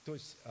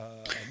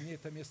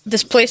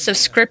 This place of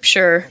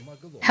Scripture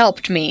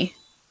helped me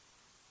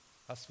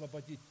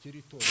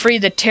free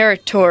the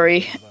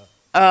territory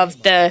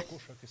of the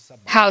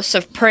house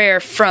of prayer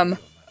from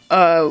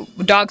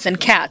dogs and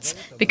cats,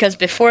 because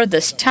before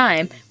this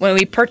time, when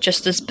we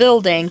purchased this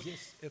building,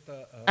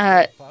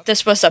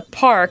 this was a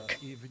park,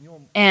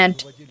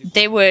 and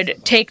they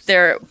would take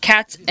their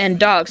cats and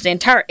dogs. The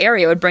entire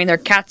area would bring their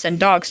cats and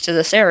dogs to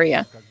this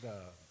area.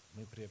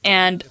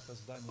 And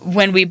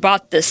when we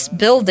bought this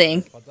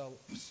building,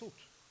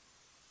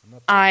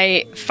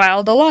 I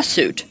filed a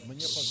lawsuit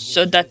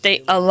so that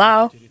they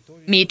allow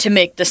me to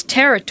make this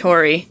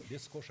territory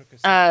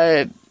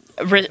not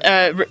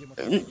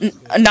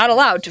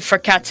allowed for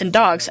cats and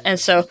dogs. And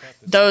so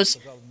those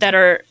that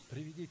are,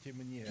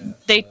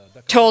 they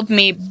told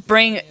me,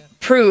 bring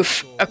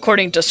proof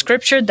according to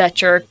Scripture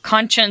that your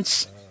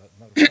conscience,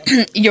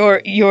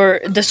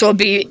 this will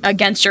be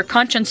against your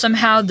conscience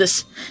somehow,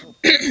 this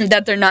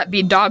that there not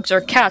be dogs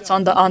or cats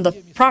on the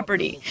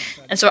property.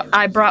 And so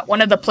I brought one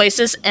of the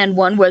places, and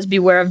one was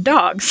beware of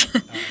dogs.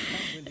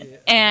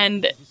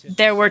 And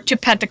there were two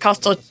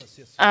Pentecostal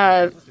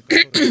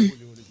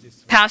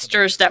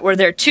pastors that were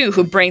there too,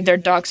 who bring their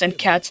dogs and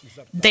cats.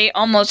 They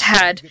almost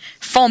had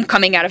foam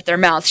coming out of their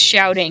mouths,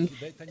 shouting,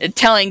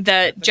 telling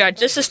the judge,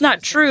 "This is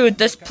not true.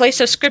 This place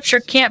of Scripture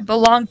can't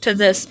belong to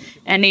this."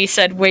 And he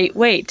said,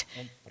 wait.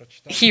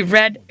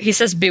 He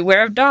says,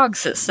 beware of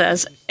dogs, it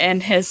says,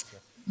 and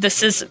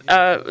this is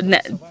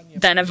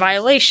then a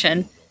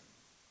violation.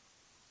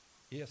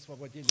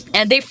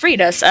 And they freed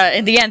us.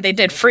 In the end, they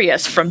did free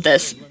us from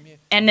this.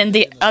 And then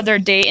the other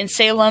day in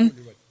Salem,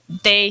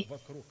 they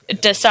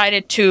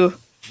decided to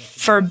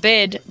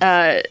forbid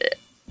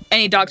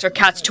any dogs or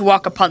cats to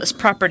walk upon this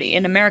property.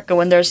 In America,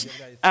 when there's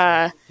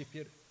a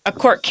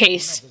court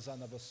case,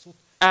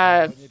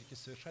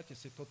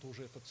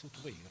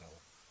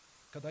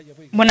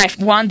 when I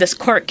won this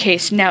court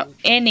case, now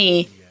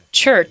any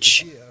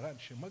church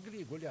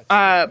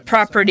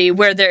property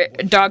where their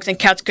dogs and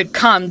cats could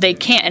come, they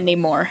can't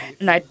anymore.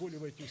 And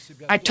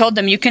I told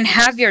them, you can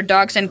have your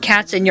dogs and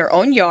cats in your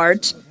own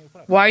yards.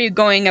 Why are you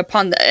going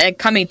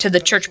coming to the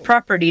church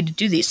property to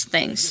do these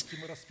things?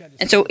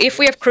 And so if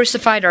we have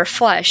crucified our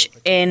flesh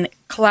in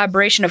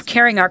collaboration of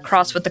carrying our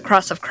cross with the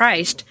cross of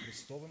Christ,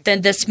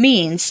 then this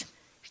means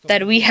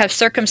that we have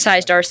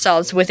circumcised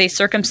ourselves with a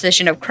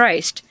circumcision of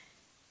Christ,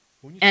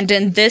 and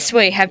in this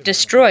way have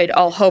destroyed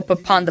all hope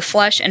upon the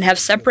flesh and have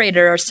separated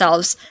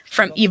ourselves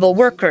from evil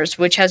workers,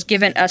 which has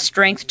given us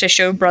strength to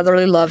show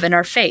brotherly love in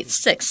our faith.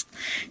 6th,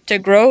 to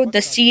grow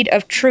the seed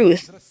of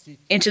truth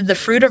into the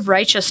fruit of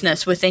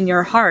righteousness within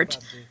your heart,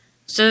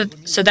 so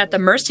that the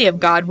mercy of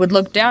God would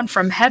look down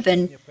from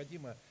heaven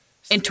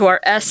into our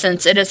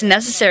essence. It is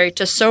necessary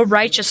to sow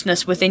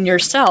righteousness within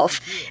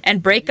yourself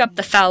and break up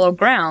the fallow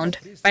ground,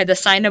 by the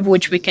sign of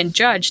which we can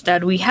judge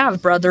that we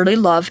have brotherly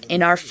love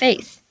in our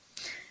faith.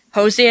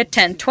 Hosea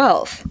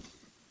 10:12.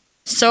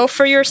 Sow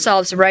for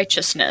yourselves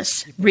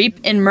righteousness, reap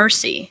in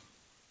mercy.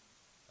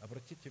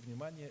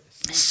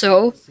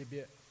 Sow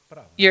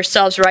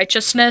yourselves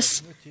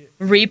righteousness,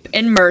 reap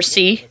in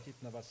mercy.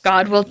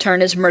 God will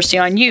turn His mercy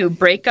on you.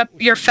 Break up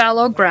your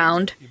fallow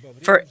ground,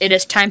 for it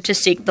is time to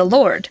seek the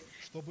Lord,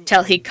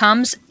 till He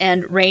comes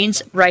and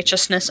rains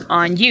righteousness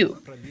on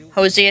you.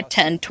 Hosea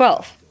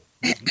 10:12.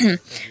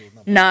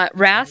 Not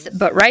wrath,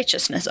 but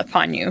righteousness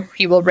upon you,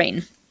 he will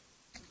reign.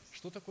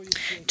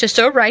 To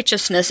sow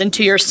righteousness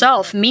into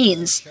yourself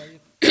means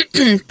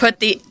put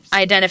the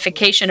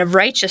identification of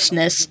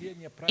righteousness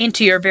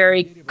into your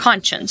very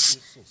conscience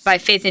by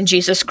faith in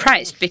Jesus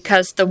Christ,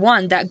 because the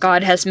one that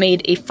God has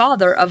made a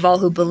father of all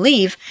who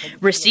believe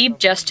received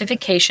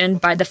justification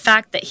by the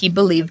fact that he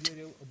believed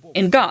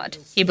in God.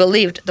 He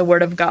believed the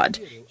word of God.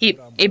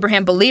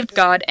 Abraham believed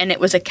God, and it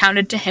was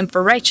accounted to him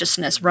for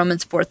righteousness,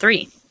 Romans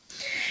 4:3.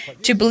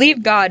 To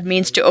believe God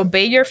means to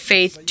obey your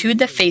faith to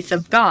the faith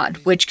of God,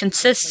 which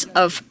consists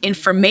of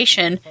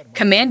information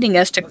commanding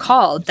us to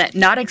call that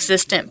not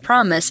existent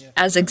promise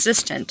as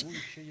existent,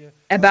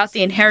 about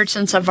the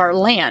inheritance of our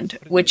land,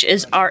 which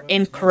is our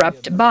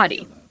incorrupt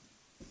body.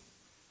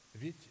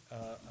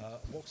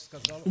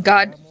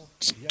 God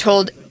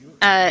told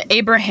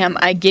Abraham,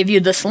 I give you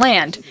this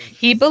land.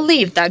 He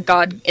believed that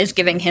God is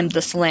giving him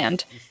this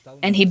land,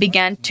 and he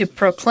began to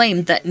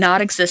proclaim that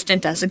not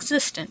existent as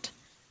existent.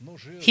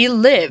 He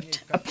lived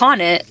upon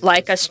it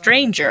like a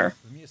stranger,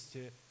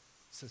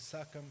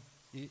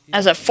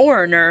 as a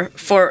foreigner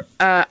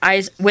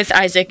with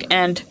Isaac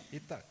and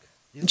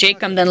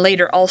Jacob, then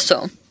later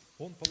also.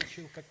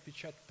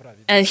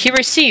 And he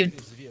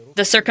received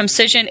the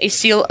circumcision, a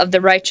seal of the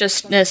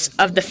righteousness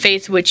of the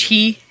faith which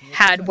he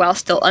had while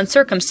still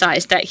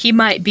uncircumcised, that he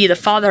might be the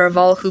father of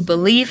all who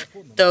believe,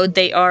 though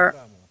they are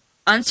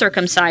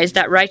uncircumcised,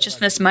 that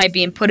righteousness might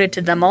be imputed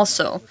to them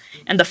also,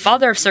 and the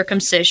father of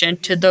circumcision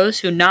to those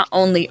who not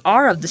only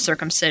are of the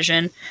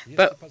circumcision,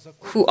 but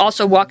who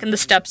also walk in the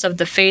steps of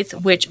the faith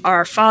which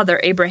our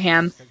father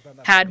Abraham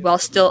had while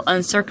still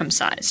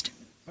uncircumcised.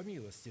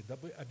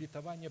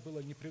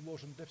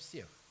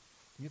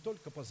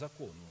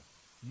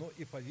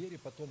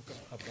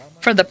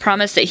 For the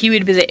promise that he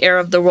would be the heir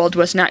of the world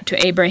was not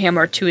to Abraham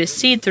or to his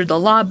seed through the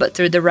law, but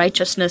through the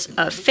righteousness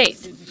of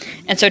faith.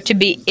 And so to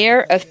be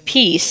heir of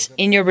peace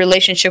in your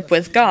relationship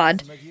with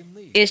God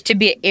is to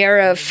be heir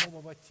of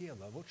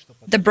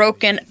the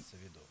broken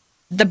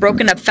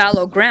up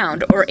fallow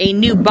ground, or a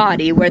new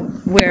body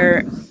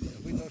where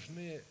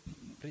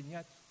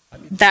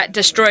that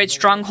destroyed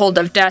stronghold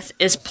of death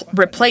is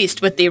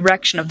replaced with the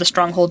erection of the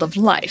stronghold of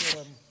life.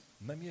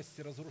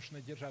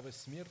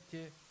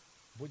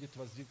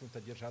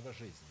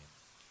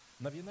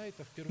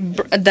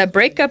 The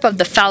breakup of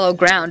the fallow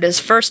ground is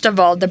first of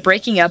all the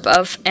breaking up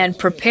of and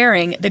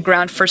preparing the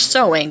ground for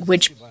sowing,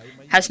 which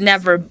has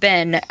never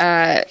been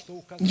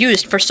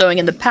used for sowing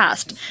in the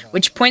past,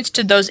 which points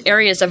to those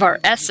areas of our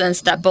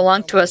essence that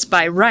belong to us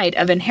by right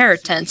of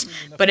inheritance,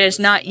 but is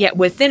not yet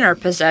within our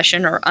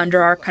possession or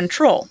under our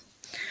control.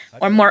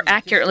 Or more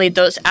accurately,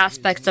 those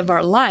aspects of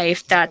our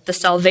life that the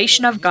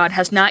salvation of God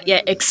has not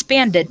yet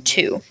expanded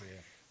to,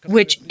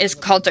 which is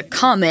called to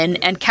come in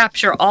and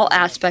capture all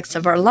aspects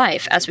of our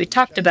life, as we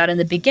talked about in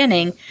the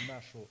beginning,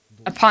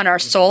 upon our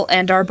soul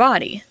and our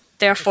body.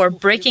 Therefore,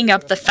 breaking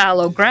up the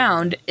fallow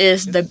ground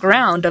is the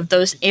ground of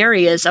those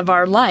areas of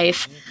our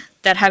life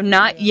that have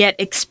not yet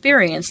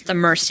experienced the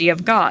mercy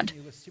of God,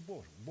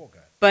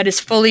 but is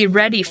fully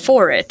ready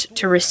for it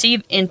to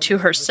receive into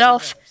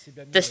herself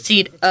the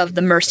seed of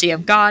the mercy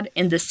of God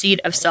in the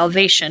seed of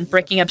salvation.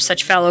 Breaking up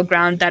such fallow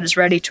ground that is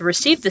ready to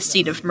receive the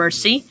seed of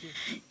mercy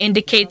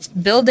indicates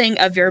building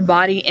of your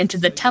body into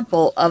the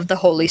temple of the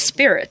Holy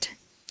Spirit.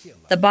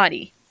 The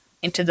body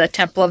into the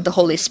temple of the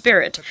Holy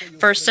Spirit.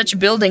 First, such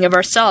building of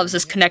ourselves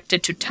is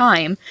connected to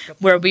time,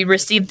 where we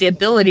receive the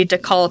ability to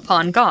call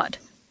upon God.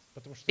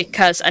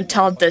 Because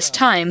until this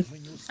time,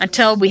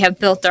 until we have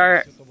built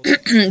our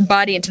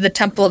body into the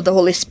temple of the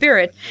Holy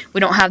Spirit, we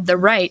don't have the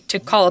right to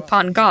call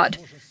upon God.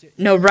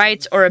 No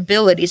rights or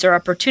abilities or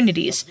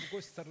opportunities.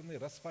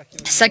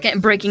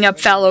 Second, breaking up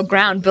fallow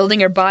ground,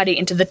 building your body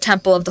into the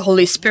temple of the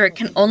Holy Spirit,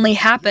 can only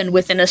happen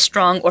within a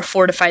strong or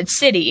fortified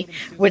city,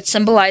 which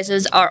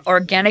symbolizes our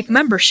organic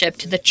membership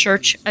to the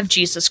Church of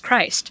Jesus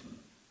Christ.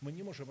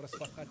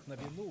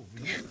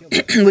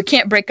 We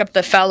can't break up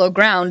the fallow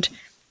ground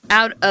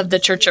out of the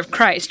Church of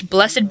Christ.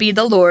 Blessed be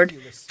the Lord,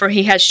 for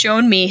he has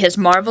shown me his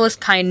marvelous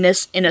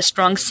kindness in a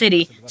strong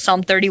city.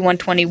 Psalm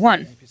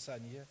 31:21.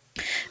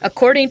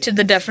 According to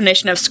the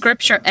definition of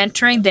Scripture,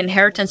 entering the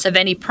inheritance of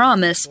any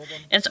promise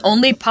is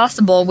only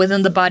possible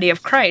within the body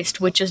of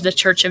Christ, which is the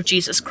Church of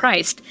Jesus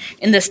Christ,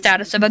 in the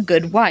status of a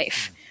good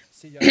wife.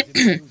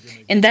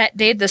 In that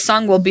day, the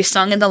song will be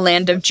sung in the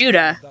land of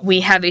Judah.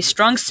 We have a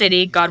strong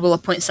city. God will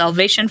appoint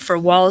salvation for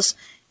walls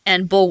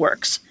and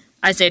bulwarks.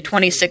 Isaiah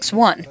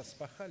 26:1.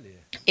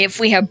 If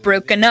we have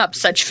broken up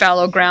such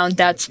fallow ground,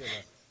 that's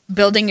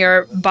building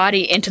your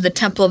body into the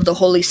temple of the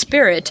Holy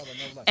Spirit,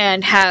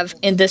 and have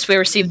in this way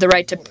received the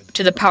right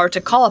to the power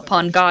to call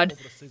upon God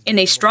in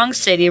a strong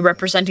city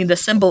representing the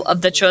symbol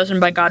of the chosen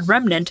by God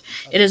remnant,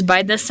 it is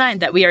by this sign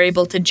that we are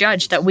able to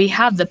judge that we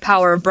have the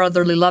power of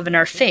brotherly love in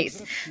our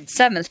faith.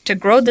 Seventh, to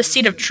grow the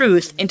seed of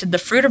truth into the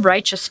fruit of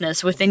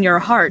righteousness within your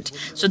heart,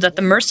 so that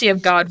the mercy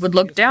of God would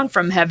look down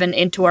from heaven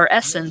into our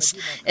essence.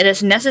 It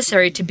is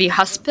necessary to be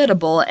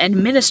hospitable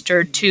and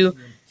minister to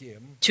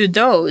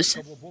those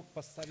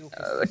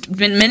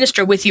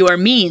minister with your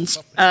means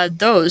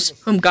those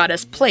whom God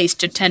has placed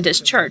to tend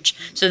His church,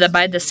 so that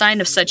by the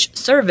sign of such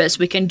service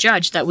we can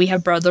judge that we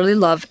have brotherly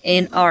love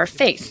in our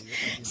faith.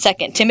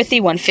 2 Timothy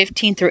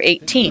 1:15 through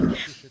 18.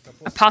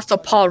 Apostle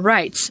Paul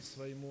writes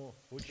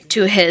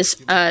to his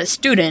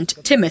student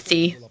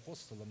Timothy.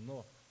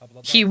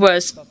 He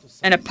was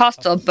an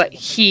apostle, but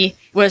he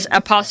was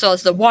apostle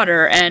as the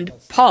water, and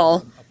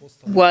Paul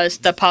was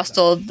the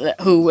apostle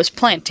who was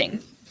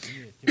planting.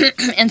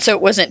 And so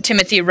it wasn't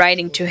Timothy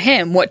writing to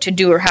him what to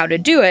do or how to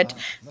do it,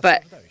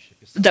 but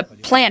the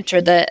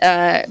planter,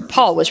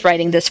 Paul was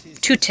writing this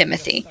to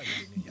Timothy.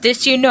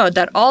 This you know,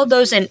 that all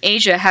those in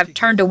Asia have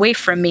turned away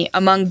from me.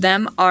 Among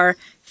them are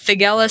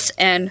Phygellus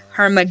and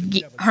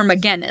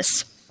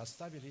Hermogenes.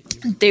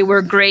 They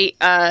were great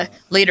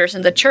leaders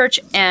in the church,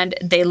 and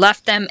they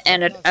left them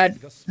and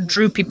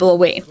drew people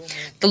away.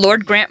 The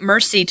Lord grant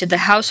mercy to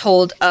the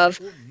household of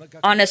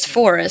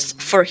Onesiphorus,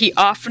 for he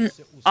often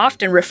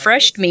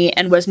refreshed me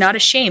and was not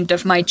ashamed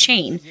of my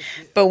chain.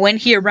 But when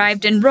he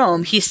arrived in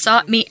Rome, he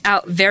sought me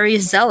out very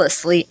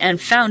zealously and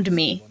found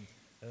me.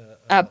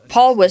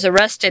 Paul was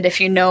arrested,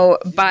 if you know,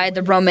 by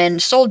the Roman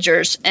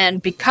soldiers,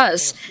 and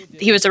because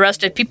he was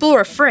arrested, people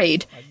were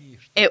afraid.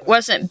 It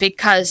wasn't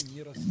because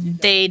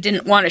they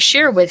didn't want to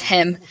share with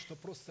him.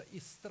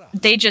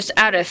 They just,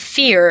 out of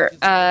fear,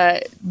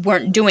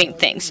 weren't doing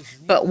things.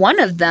 But one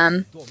of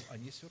them,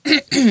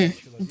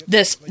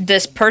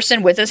 this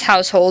person with his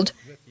household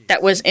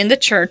that was in the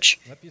church,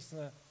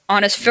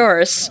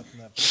 Onesiphorus,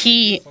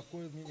 he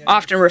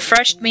often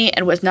refreshed me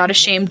and was not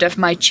ashamed of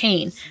my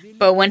chain.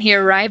 But when he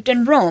arrived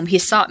in Rome, he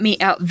sought me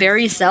out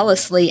very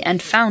zealously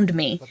and found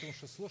me.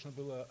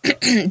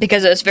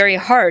 Because it was very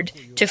hard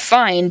to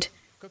find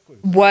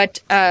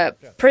what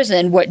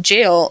prison, what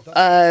jail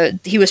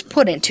he was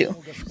put into.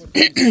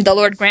 The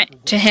Lord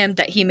grant to him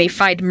that he may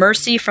find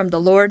mercy from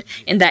the Lord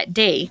in that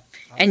day.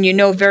 And you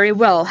know very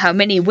well how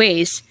many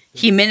ways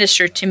he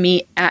ministered to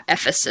me at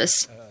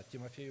Ephesus.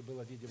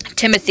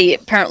 Timothy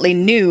apparently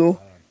knew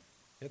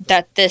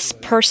that this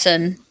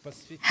person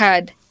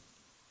had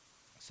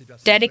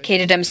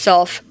dedicated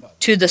himself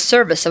to the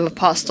service of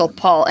Apostle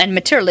Paul, and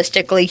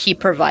materialistically he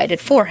provided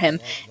for him,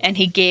 and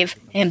he gave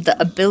him the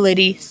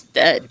ability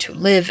to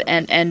live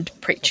and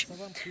preach.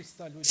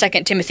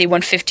 2 Timothy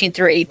 1:15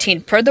 through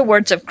 18. Per the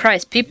words of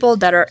Christ, people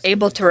that are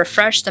able to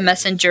refresh the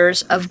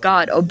messengers of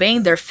God,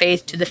 obeying their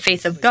faith to the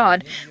faith of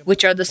God,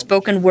 which are the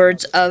spoken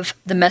words of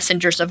the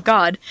messengers of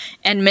God,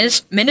 and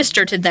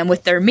minister to them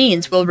with their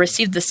means, will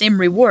receive the same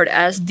reward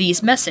as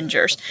these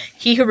messengers.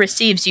 He who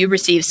receives you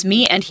receives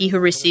me, and he who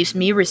receives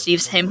me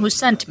receives him who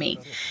sent me.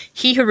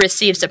 He who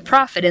receives a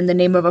prophet in the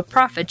name of a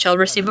prophet shall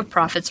receive a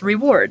prophet's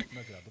reward.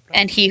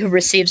 And he who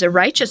receives a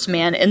righteous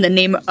man in the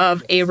name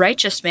of a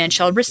righteous man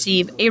shall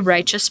receive a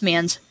righteous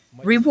man's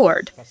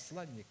reward.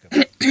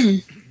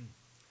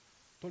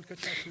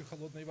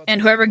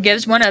 And whoever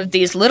gives one of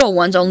these little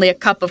ones only a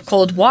cup of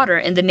cold water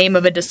in the name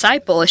of a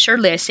disciple,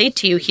 assuredly I say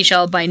to you, he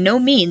shall by no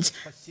means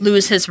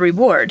lose his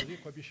reward.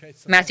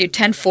 Matthew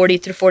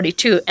 10:40 through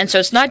 42. And so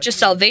it's not just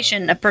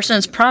salvation, a person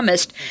is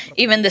promised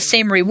even the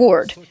same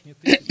reward.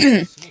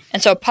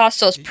 And so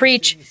apostles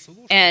preach,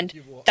 and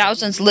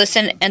thousands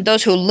listen, and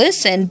those who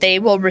listen, they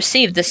will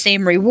receive the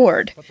same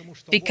reward,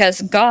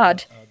 because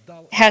God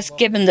has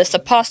given this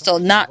apostle,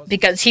 not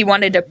because he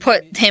wanted to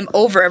put him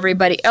over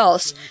everybody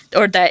else,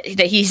 or that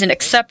he's an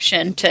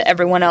exception to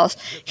everyone else.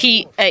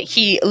 He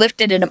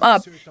lifted him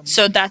up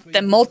so that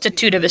the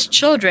multitude of his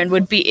children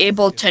would be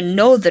able to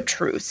know the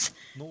truth.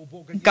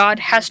 God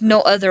has no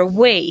other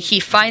way. He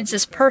finds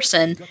his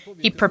person,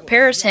 he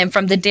prepares him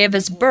from the day of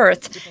his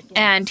birth,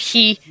 and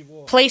he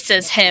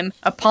places him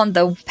upon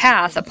the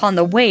path, upon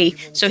the way,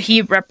 so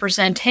he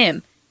represent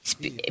him,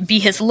 be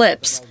his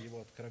lips,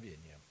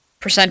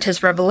 present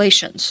his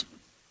revelations.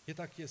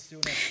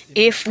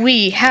 If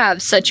we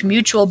have such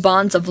mutual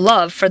bonds of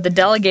love for the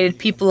delegated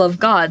people of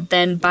God,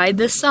 then by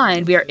this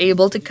sign we are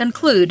able to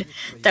conclude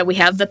that we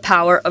have the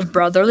power of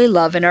brotherly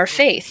love in our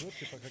faith.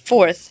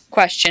 Fourth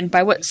question,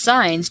 by what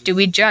signs do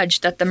we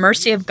judge that the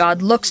mercy of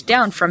God looks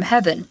down from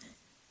heaven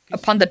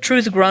upon the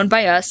truth grown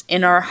by us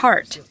in our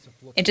heart,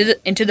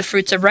 into the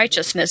fruits of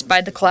righteousness,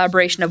 by the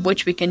collaboration of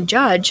which we can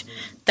judge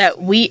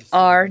that we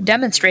are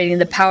demonstrating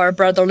the power of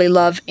brotherly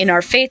love in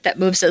our faith that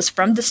moves us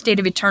from the state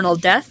of eternal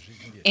death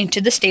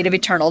into the state of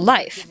eternal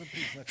life.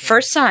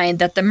 First sign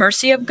that the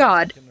mercy of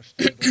God,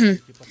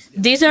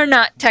 these are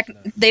not,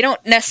 they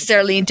don't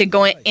necessarily need to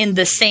go in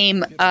the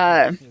same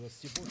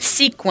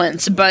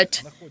sequence,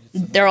 but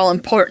they're all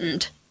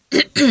important.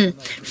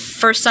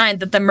 First sign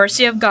that the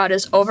mercy of God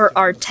is over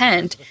our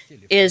tent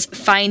is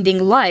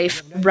finding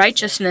life,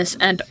 righteousness,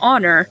 and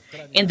honor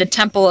in the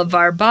temple of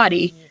our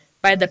body,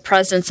 by the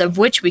presence of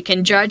which we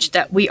can judge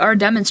that we are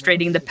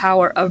demonstrating the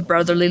power of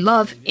brotherly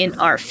love in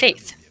our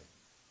faith.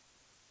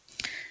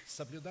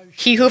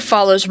 He who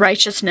follows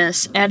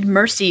righteousness and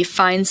mercy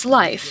finds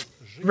life,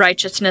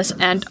 righteousness,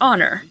 and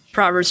honor.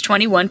 Proverbs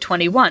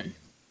 21:21.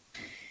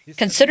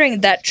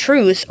 Considering that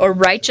truth or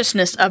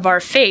righteousness of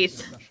our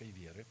faith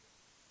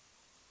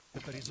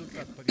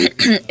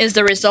is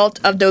the result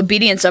of the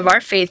obedience of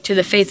our faith to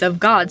the faith of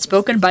God,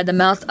 spoken by the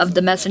mouth of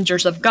the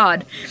messengers of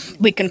God.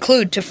 We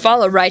conclude to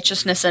follow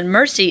righteousness and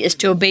mercy is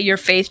to obey your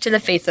faith to the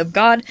faith of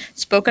God,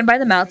 spoken by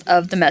the mouth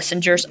of the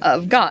messengers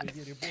of God.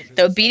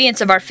 The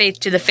obedience of our faith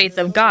to the faith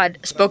of God,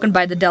 spoken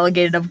by the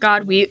delegated of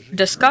God, we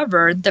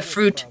discover the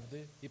fruit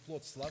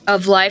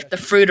of life, the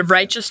fruit of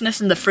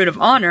righteousness, and the fruit of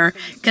honor,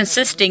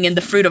 consisting in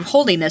the fruit of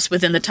holiness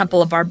within the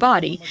temple of our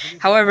body.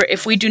 However,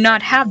 if we do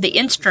not have the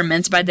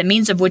instruments by the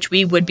means of which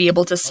we would be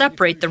able to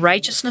separate the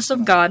righteousness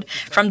of God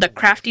from the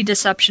crafty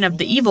deception of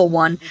the evil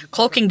one,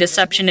 cloaking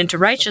deception into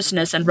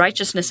righteousness and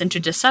righteousness into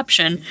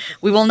deception,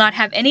 we will not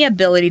have any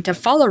ability to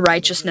follow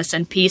righteousness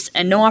and peace,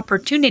 and no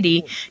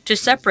opportunity to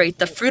separate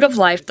the fruit of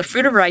life, the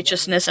fruit of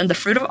righteousness, and the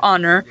fruit of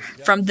honor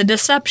from the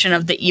deception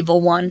of the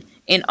evil one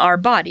in our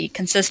body,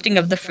 consisting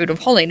of the fruit of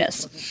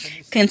holiness.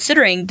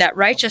 Considering that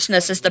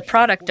righteousness is the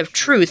product of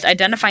truth,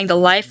 identifying the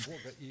life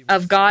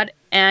of God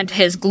and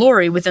His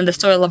glory within the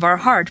soil of our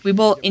heart, we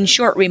will in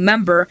short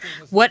remember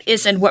what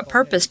is and what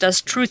purpose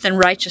does truth and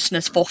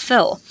righteousness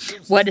fulfill.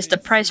 What is the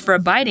price for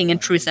abiding in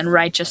truth and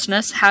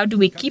righteousness? How do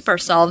we keep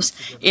ourselves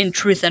in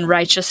truth and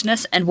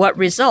righteousness? And what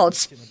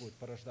results?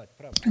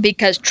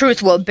 Because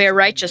truth will bear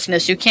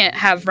righteousness. You can't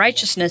have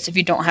righteousness if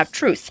you don't have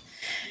truth.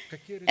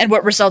 And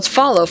what results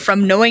follow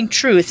from knowing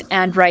truth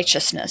and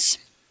righteousness.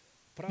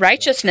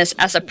 Righteousness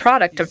as a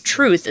product of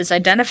truth is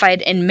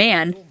identified in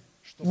man,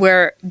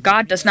 where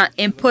God does not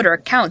input or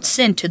count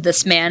sin to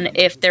this man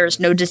if there is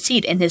no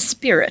deceit in his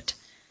spirit.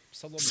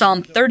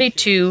 Psalm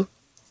 32,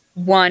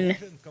 1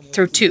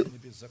 through 2.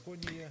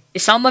 A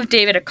psalm of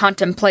David, a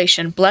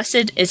contemplation.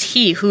 Blessed is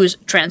he whose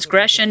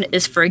transgression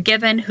is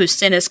forgiven, whose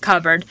sin is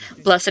covered.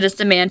 Blessed is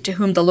the man to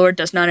whom the Lord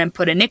does not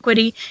input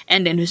iniquity,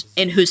 and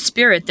in whose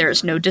spirit there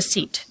is no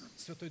deceit.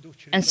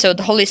 And so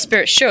the Holy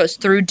Spirit shows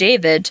through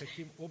David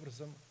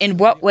in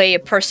what way a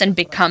person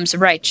becomes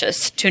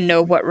righteous, to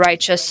know what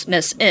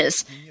righteousness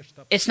is.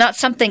 It's not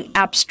something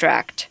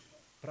abstract.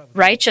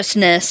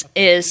 Righteousness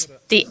is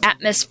the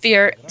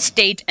atmosphere,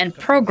 state, and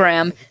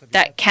program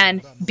that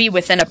can be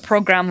within a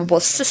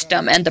programmable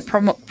system, and the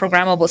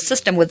programmable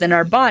system within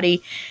our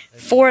body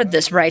for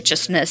this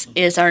righteousness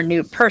is our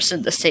new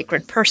person, the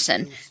sacred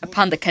person,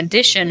 upon the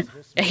condition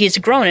that he's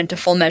grown into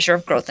full measure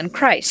of growth in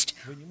Christ.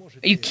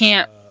 You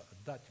can't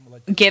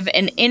give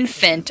an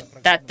infant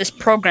that this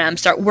program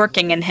start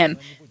working in him.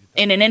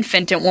 In an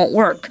infant, it won't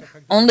work.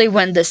 Only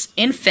when this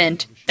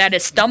infant that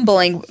is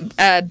stumbling,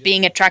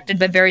 being attracted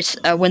by various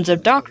winds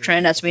of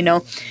doctrine, as we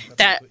know,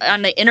 that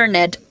on the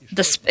internet,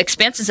 the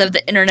expanses of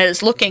the internet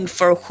is looking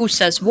for who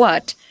says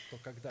what,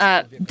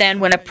 then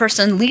when a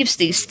person leaves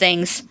these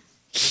things,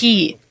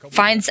 he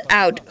finds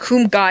out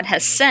whom God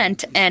has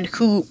sent and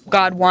who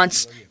God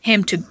wants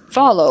him to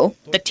follow,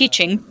 the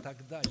teaching,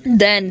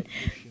 then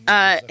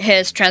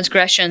his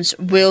transgressions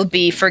will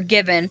be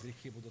forgiven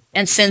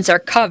and sins are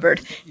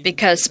covered,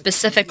 because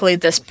specifically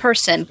this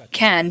person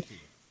can,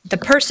 the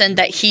person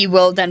that he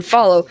will then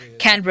follow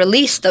can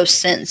release those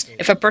sins.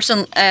 If a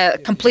person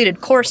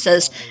completed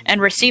courses and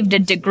received a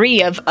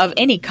degree of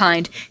any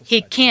kind,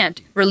 he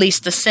can't release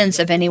the sins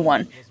of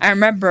anyone. I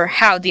remember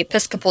how the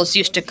Episcopals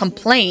used to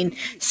complain,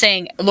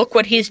 saying, look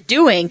what he's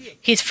doing,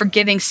 he's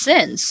forgiving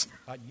sins.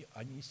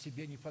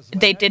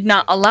 They did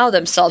not allow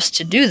themselves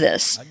to do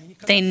this.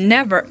 They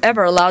never,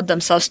 ever allowed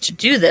themselves to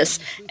do this.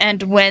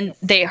 And when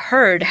they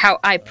heard how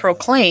I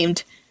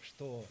proclaimed,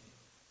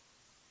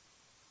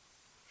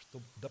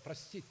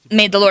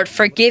 may the Lord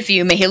forgive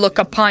you, may He look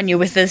upon you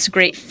with His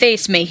great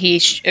face, may He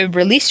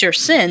release your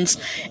sins,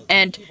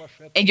 and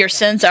your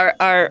sins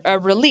are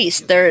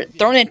released. They're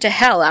thrown into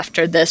hell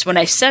after this. When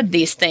I said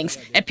these things,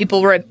 and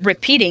people were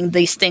repeating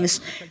these things,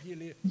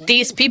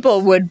 these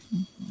people would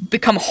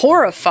become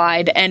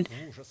horrified, and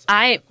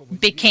I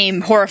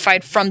became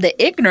horrified from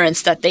the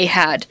ignorance that they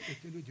had.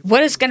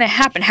 What is going to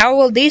happen? How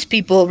will these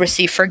people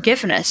receive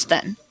forgiveness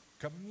then?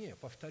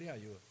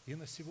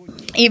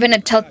 Even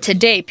until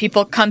today,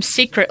 people come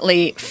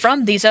secretly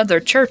from these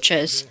other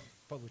churches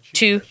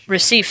to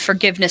receive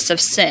forgiveness of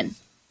sin,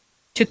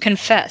 to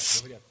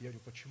confess.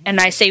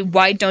 And I say,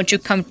 why don't you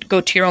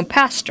go to your own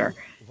pastor?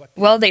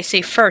 Well, they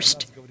say,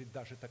 first,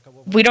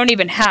 we don't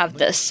even have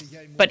this.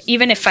 But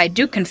even if I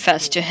do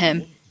confess to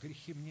him,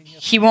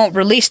 he won't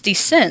release these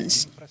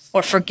sins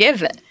or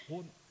forgive it.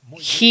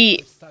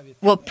 He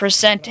will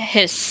present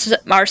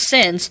our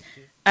sins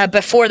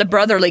before the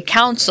brotherly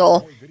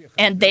council,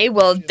 and they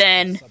will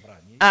then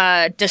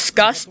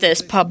discuss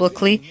this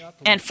publicly,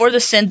 and for the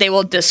sin they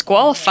will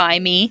disqualify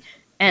me,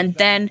 and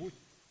then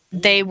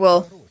they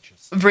will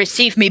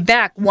receive me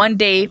back one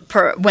day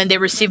when they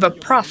receive a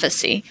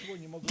prophecy.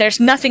 There's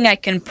nothing I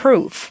can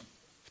prove.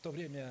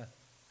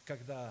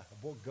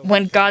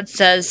 When God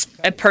says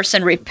a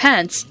person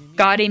repents,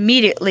 God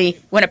immediately,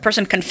 when a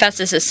person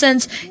confesses his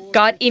sins,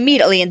 God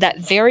immediately in that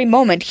very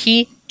moment,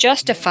 He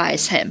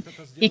justifies him.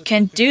 He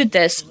can do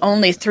this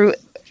only through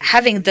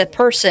having the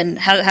person,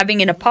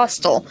 having an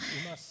apostle.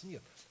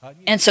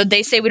 And so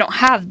they say we don't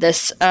have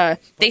this.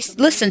 They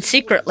listen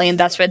secretly, and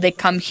that's why they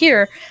come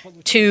here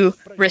to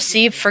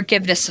receive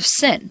forgiveness of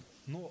sin.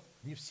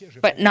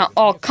 but not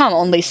all come,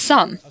 only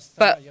some.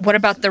 But what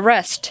about the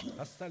rest?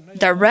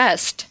 The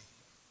rest,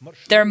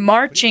 they're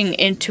marching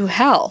into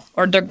hell,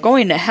 or they're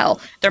going to hell.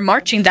 They're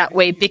marching that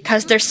way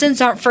because their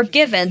sins aren't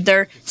forgiven.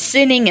 They're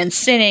sinning and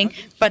sinning,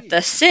 but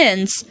the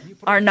sins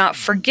are not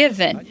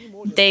forgiven.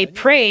 They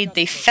pray,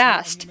 they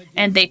fast,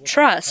 and they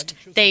trust.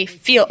 They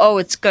feel, oh,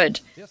 it's good.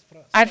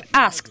 I've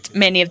asked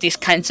many of these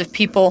kinds of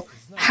people,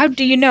 how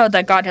do you know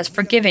that God has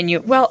forgiven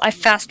you? Well, I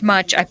fast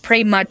much, I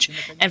pray much,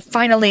 and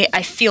finally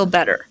I feel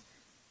better.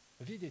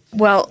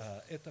 Well,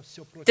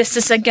 this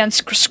is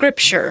against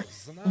Scripture.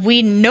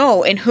 We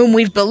know in whom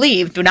we've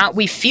believed. Do not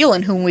we feel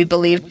in whom we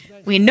believe?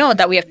 We know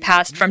that we have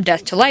passed from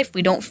death to life.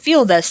 We don't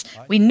feel this.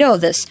 We know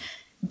this.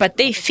 But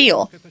they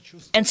feel.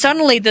 And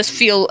suddenly this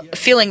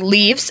feeling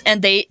leaves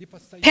and they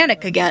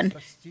panic again.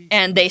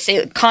 And they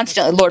say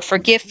constantly, Lord,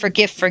 forgive,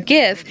 forgive,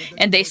 forgive.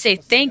 And they say,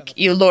 thank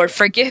you, Lord,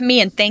 forgive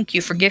me and thank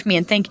you, forgive me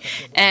and thank you.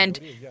 And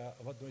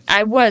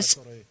I was...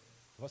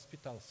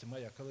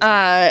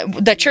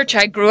 the church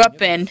I grew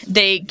up in,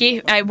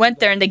 I went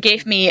there and they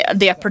gave me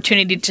the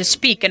opportunity to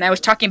speak. And I was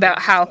talking about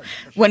how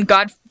when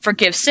God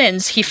forgives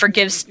sins, He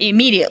forgives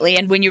immediately.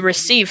 And when you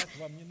receive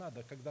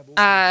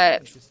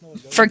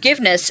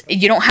forgiveness,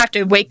 you don't have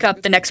to wake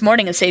up the next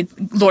morning and say,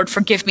 Lord,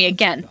 forgive me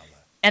again.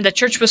 And the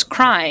church was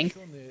crying.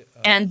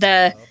 And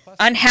the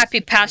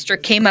unhappy pastor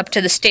came up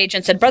to the stage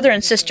and said, brothers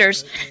and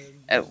sisters,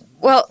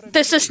 well,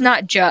 this is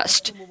not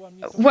just.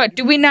 What,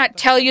 do we not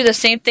tell you the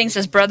same things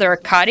as Brother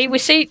Arkady? We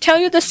tell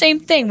you the same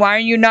thing. Why are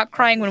you not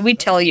crying when we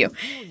tell you?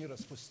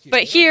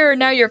 But here,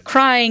 now you're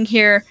crying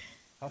here.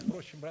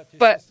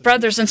 But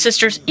brothers and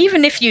sisters,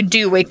 even if you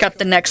do wake up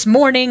the next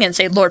morning and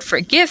say, Lord,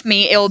 forgive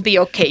me, it will be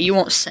okay. You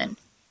won't sin.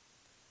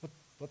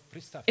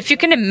 If you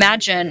can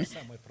imagine,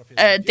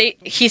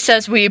 he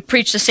says we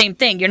preach the same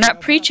thing. You're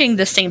not preaching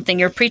the same thing.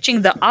 You're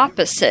preaching the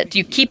opposite.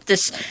 You keep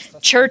this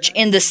church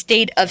in the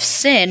state of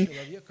sin.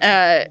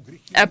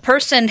 A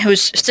person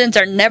whose sins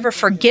are never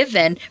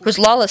forgiven, whose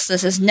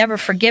lawlessness is never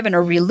forgiven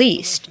or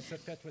released.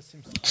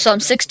 Psalm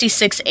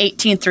 66,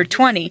 18 through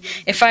 20.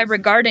 If I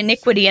regard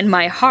iniquity in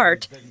my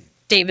heart,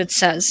 David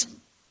says,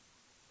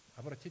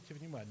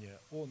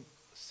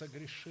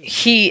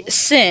 he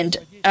sinned.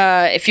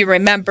 If you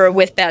remember,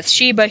 with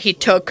Bathsheba, he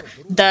took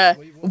the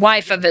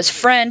wife of his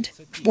friend,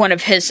 one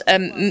of his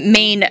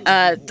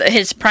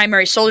his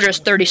primary soldiers,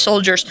 30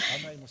 soldiers,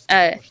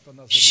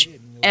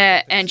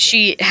 and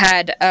she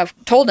had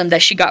told him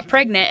that she got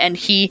pregnant, and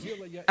he,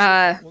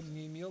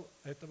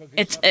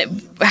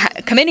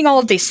 committing all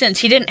of these sins,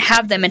 he didn't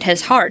have them in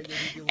his heart.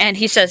 And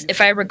he says,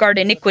 if I regard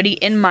iniquity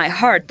in my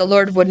heart, the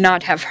Lord would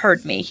not have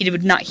heard me. He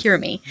would not hear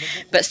me.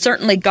 But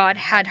certainly God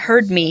had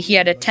heard me. He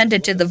had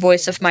attended to the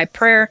voice of my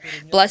prayer.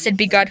 Blessed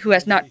be God who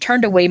has not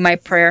turned away my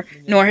prayer,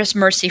 nor his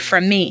mercy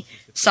from me.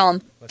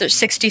 Psalm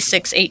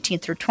 66, 18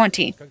 through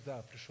 20.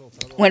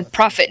 When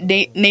Prophet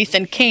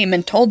Nathan came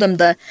and told him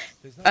the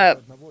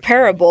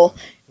parable,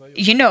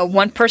 you know,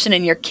 one person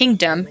in your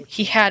kingdom,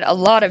 he had a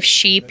lot of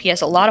sheep, he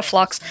has a lot of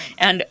flocks,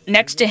 and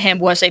next to him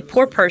was a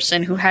poor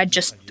person who had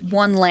just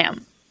one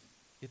lamb.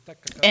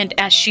 And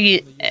as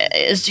he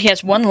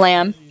has one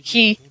lamb,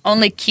 he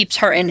only keeps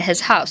her in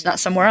his house, not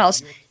somewhere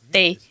else.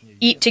 They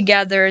eat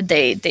together,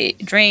 they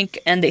drink,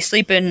 and they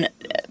sleep in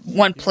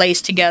one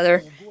place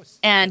together.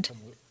 And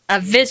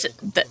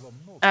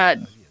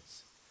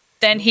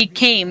then he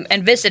came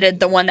and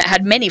visited the one that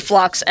had many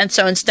flocks, and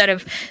so instead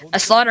of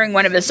slaughtering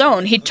one of his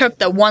own, he took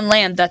the one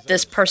lamb that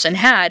this person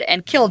had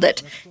and killed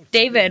it.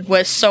 David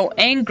was so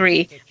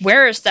angry.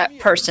 Where is that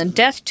person?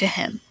 Death to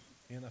him.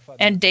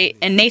 And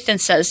Nathan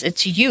says,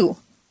 it's you.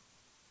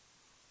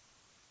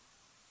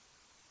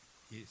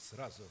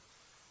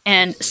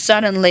 And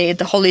suddenly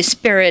the Holy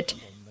Spirit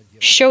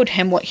showed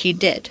him what he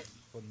did.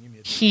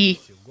 He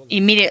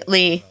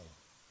immediately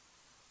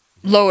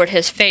lowered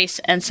his face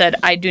and said,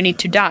 I do need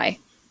to die.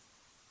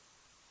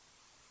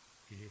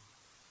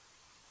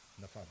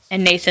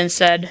 And Nathan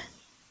said,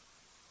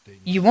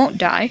 you won't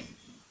die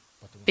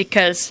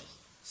because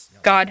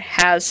God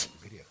has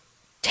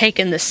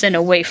taken the sin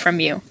away from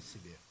you.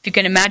 If you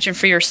can imagine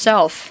for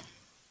yourself,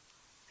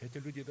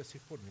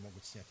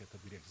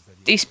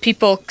 these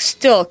people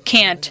still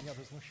can't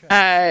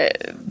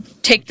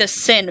take the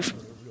sin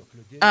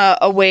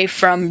away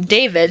from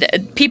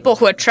David. People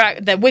who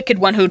attract the wicked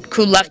one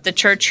who left the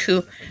church,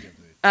 who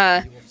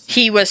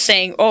he was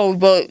saying, oh,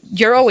 well,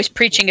 you're always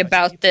preaching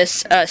about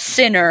this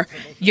sinner,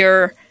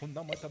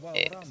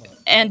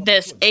 and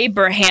this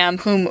Abraham,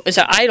 whom is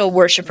an idol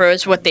worshiper,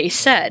 is what they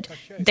said.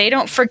 They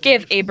don't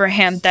forgive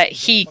Abraham that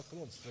he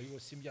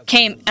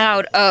came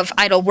out of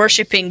idol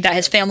worshipping that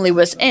his family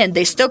was in.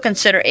 They still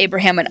consider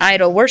Abraham an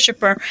idol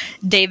worshiper,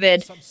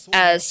 David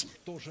as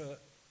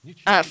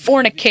a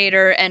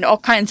fornicator, and all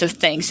kinds of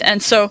things.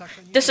 And so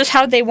this is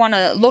how they want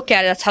to look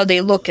at it. That's how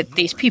they look at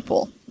these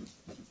people.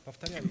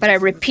 But I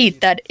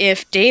repeat that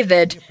if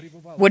David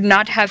would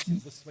not have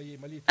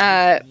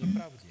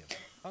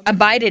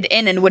abided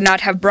in and would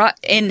not have brought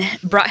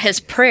his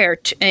prayer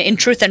in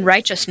truth and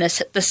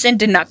righteousness, the sin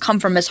did not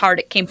come from his heart,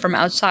 it came from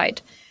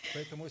outside.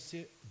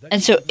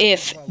 And so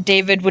if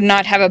David would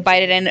not have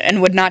abided in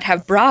and would not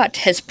have brought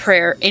his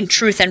prayer in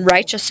truth and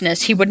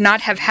righteousness, he would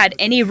not have had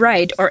any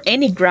right or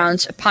any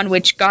grounds upon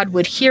which God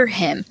would hear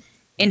him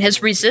in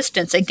his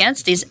resistance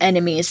against these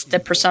enemies, the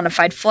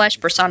personified flesh,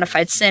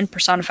 personified sin,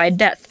 personified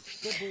death.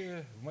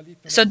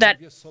 So that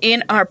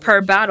in our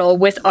prayer battle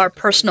with our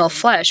personal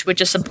flesh, which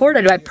is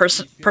supported by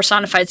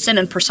personified sin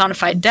and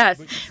personified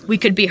death, we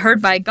could be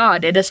heard by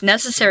God. It is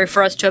necessary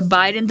for us to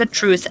abide in the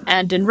truth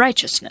and in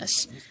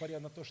righteousness.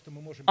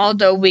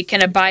 Although we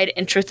can abide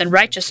in truth and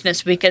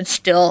righteousness, we can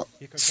still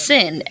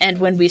sin, and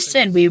when we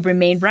sin, we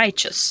remain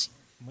righteous.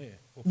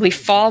 We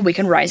fall, we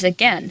can rise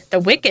again. The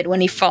wicked,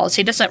 when he falls,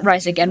 he doesn't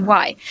rise again.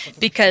 Why?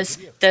 Because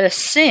the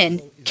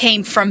sin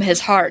came from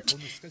his heart.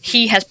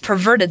 He has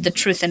perverted the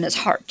truth in his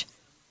heart.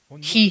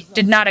 He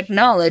did not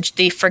acknowledge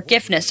the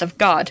forgiveness of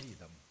God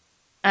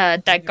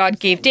that God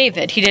gave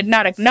David. He did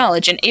not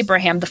acknowledge in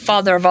Abraham, the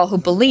father of all who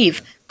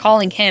believe,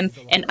 calling him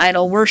an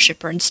idol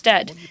worshiper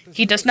instead.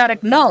 He does not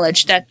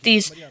acknowledge that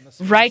these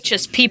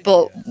righteous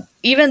people,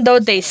 even though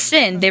they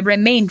sinned, they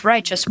remained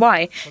righteous.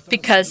 Why?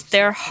 Because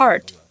their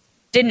heart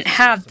didn't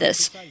have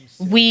this.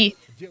 We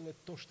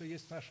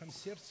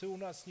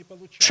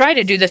try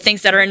to do the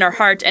things that are in our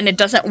heart and it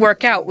doesn't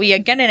work out. We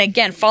again and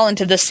again fall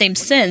into the same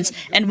sins,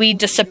 and we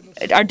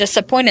are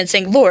disappointed,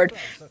 saying, Lord,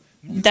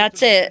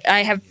 that's it.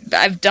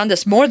 I've done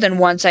this more than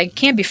once. I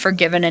can't be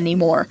forgiven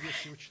anymore.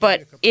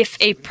 But if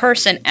a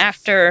person,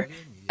 after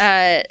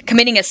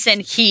committing a sin,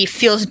 he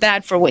feels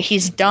bad for what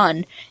he's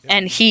done,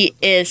 and he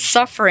is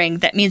suffering,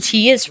 that means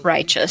he is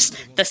righteous.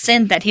 The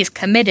sin that he's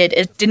committed,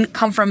 it didn't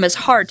come from his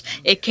heart.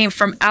 It came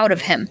from out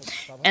of him.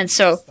 And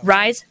so,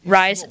 rise,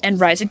 rise, and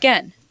rise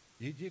again.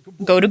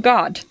 Go to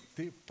God.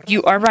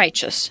 You are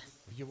righteous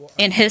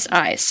in his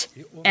eyes,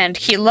 and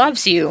he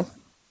loves you,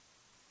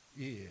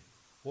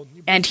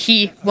 and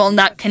he will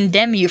not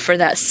condemn you for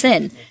that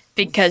sin,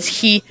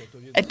 because he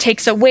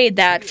takes away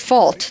that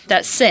fault,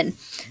 that sin,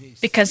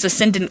 because the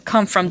sin didn't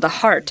come from the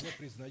heart.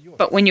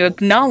 But when you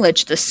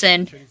acknowledge the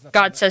sin,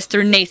 God says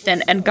through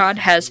Nathan, and God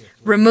has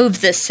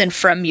removed this sin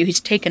from you. He's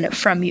taken it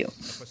from you.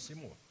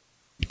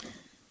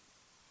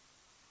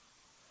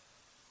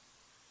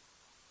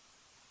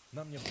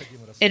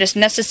 It is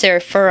necessary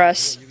for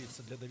us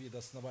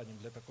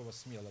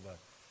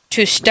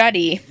to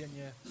study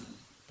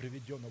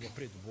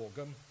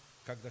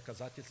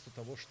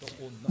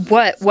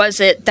what was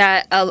it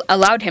that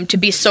allowed him to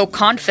be so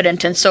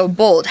confident and so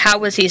bold. How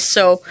was he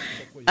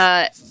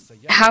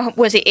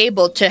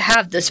able to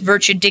have this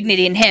virtue,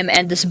 dignity in him,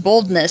 and this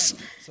boldness?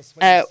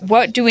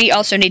 What do we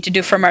also need to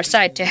do from our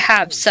side to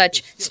have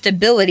such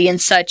stability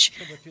and such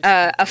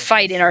a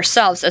fight in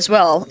ourselves, as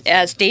well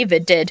as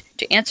David did,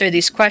 to answer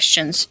these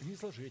questions,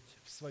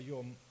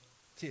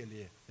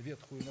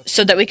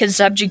 so that we can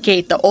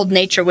subjugate the old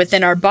nature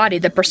within our body,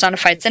 the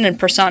personified sin and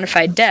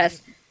personified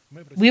death?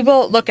 We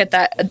will look at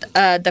that,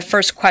 the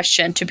first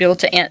question, to be able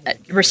to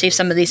receive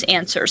some of these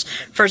answers.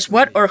 First,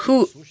 what or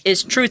who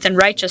is truth and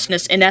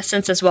righteousness in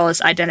essence as well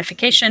as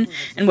identification,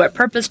 and what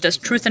purpose does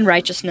truth and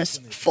righteousness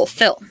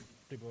fulfill?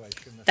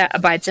 That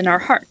abides in our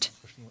heart.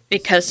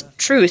 Because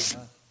truth,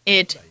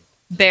 it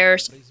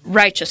bears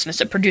righteousness,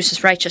 it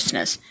produces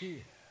righteousness.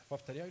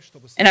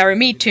 And I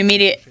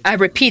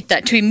repeat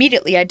that to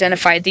immediately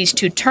identify these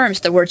two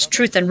terms, the words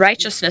truth and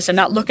righteousness, and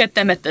not look at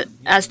them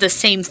as the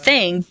same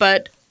thing,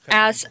 but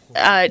as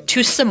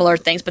two similar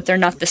things, but they're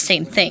not the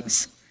same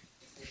things.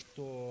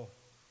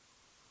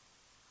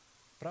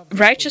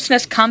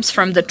 Righteousness comes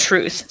from the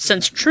truth,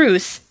 since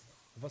truth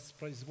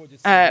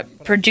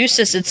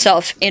produces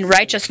itself in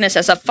righteousness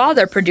as a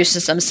father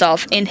produces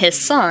himself in his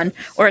son,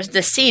 or as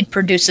the seed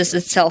produces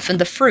itself in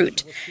the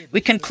fruit.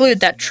 We conclude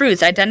that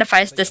truth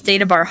identifies the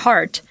state of our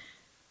heart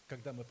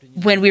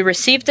when we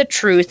receive the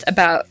truth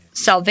about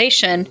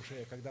salvation,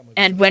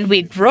 and when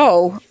we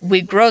grow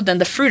then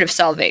the fruit of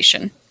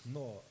salvation.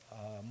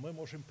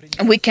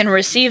 And we can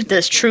receive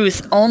this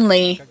truth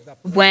only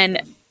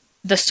when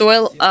the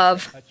soil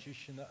of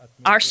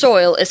our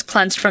soil is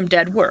cleansed from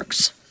dead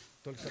works.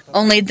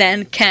 Only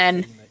then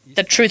can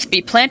the truth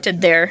be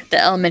planted there,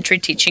 the elementary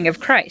teaching of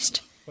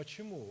Christ.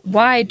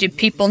 Why do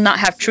people not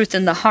have truth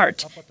in the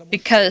heart?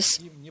 Because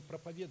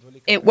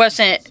it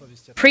wasn't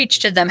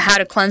preached to them how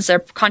to cleanse their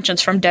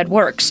conscience from dead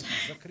works.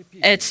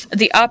 It's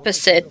the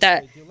opposite,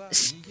 that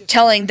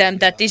telling them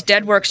that these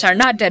dead works are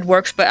not dead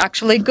works, but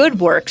actually good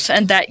works,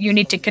 and that you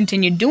need to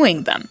continue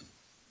doing them.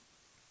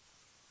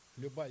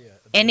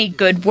 Any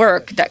good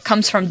work that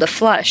comes from the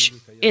flesh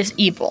is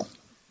evil.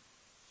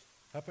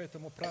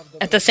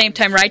 At the same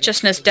time,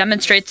 righteousness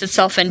demonstrates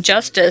itself in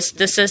justice.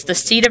 This is the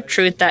seed of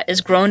truth that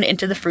is grown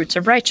into the fruits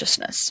of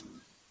righteousness.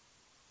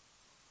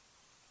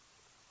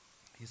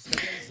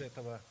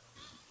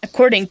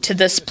 According to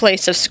this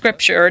place of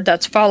Scripture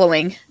that's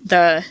following,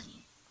 the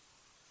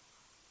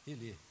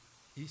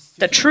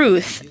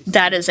truth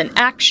that is an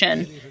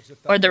action,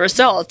 or the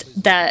result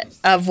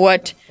of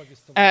what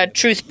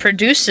truth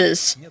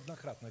produces,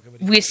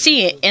 we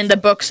see in the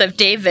books of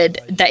David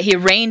that he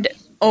reigned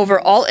over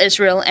all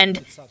Israel,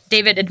 and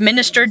David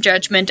administered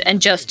judgment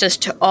and justice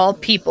to all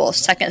people.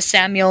 2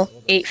 Samuel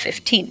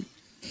 8:15.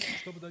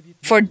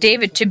 For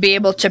David to be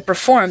able to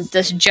perform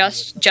this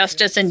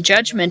justice and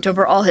judgment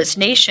over all his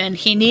nation,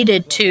 he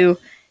needed to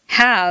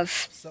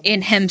have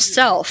in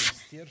himself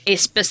a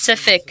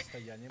specific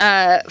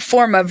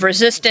form of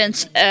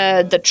resistance,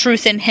 the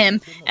truth in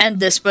him, and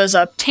this was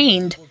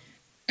obtained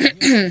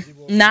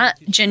not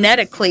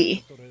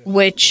genetically,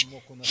 which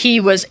he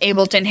was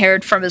able to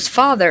inherit from his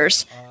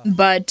fathers,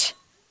 but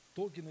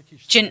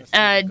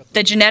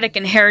the genetic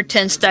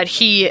inheritance that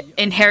he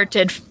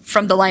inherited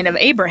from the line of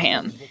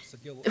Abraham,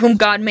 whom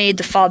God made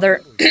the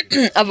father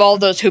of all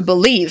those who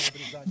believe,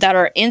 that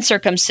are in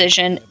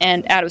circumcision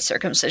and out of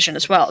circumcision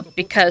as well,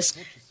 because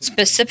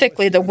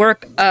specifically the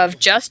work of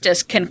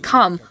justice can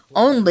come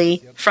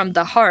only from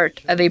the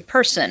heart of a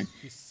person,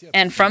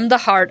 and from the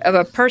heart of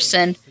a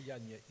person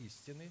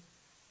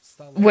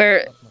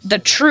where the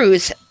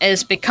truth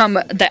has become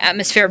the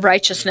atmosphere of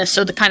righteousness.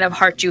 So the kind of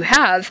heart you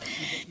have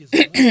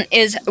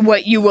is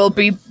what you will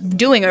be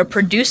doing or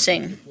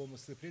producing.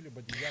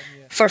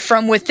 For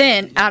from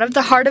within, out of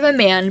the heart of a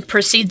man,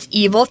 proceeds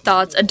evil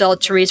thoughts,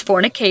 adulteries,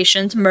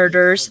 fornications,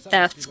 murders,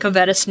 thefts,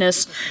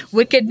 covetousness,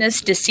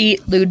 wickedness,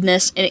 deceit,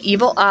 lewdness, an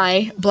evil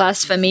eye,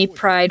 blasphemy,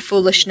 pride,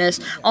 foolishness.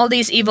 All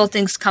these evil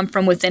things come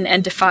from within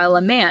and defile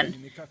a man.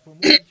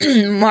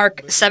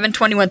 Mark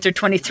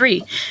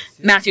 7:21-23,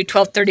 Matthew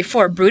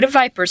 12:34. Brood of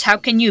vipers, how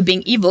can you,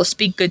 being evil,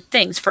 speak good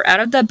things? For out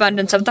of the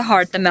abundance of the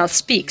heart the mouth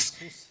speaks.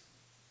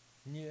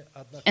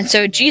 And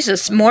so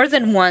Jesus more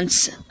than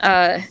once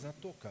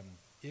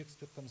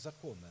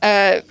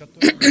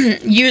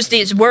used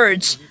these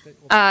words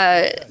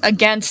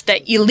against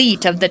the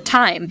elite of the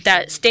time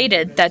that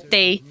stated that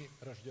they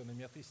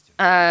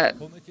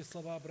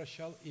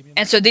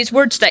and so these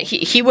words that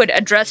he would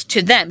address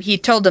to them, he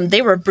told them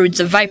they were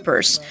broods of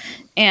vipers,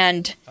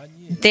 and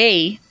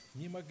they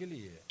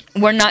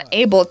were not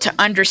able to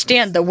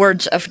understand the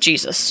words of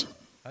Jesus.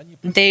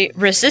 They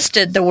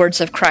resisted the words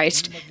of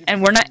Christ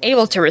and were not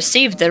able to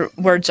receive the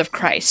words of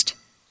Christ.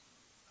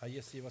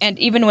 And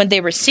even when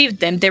they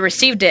received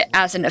it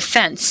as an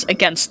offense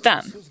against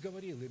them.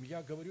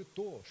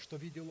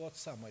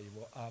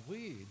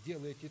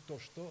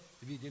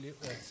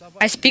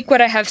 I speak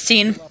what I have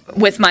seen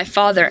with my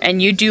father,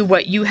 and you do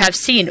what you have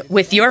seen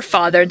with your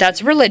father.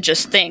 That's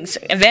religious things.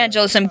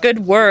 Evangelism, good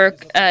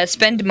work,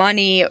 spend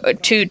money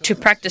to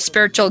practice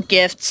spiritual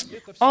gifts.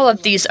 All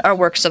of these are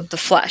works of the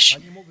flesh.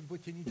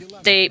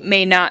 They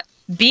may not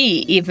be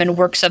even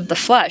works of the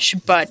flesh,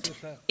 but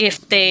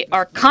if they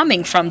are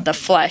coming from the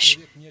flesh,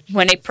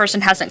 when a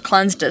person hasn't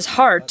cleansed his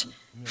heart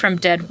from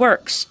dead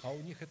works.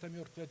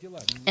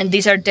 And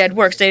these are dead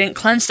works. They didn't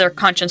cleanse their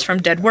conscience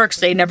from dead works.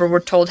 They never were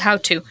told how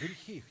to.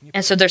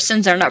 And so their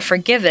sins are not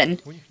forgiven.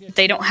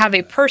 They don't have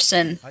a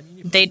person.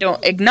 They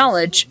don't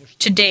acknowledge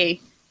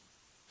today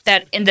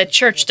that in the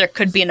church there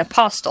could be an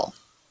apostle.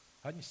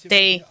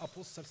 The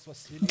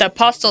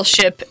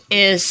apostleship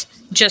is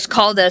just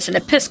called as an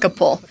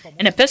episcopal.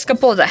 An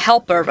episcopal is a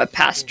helper of a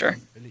pastor,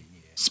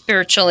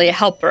 spiritually a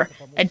helper.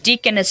 A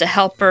deacon is a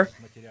helper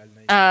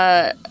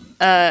to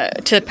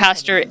the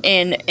pastor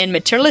in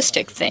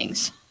materialistic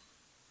things.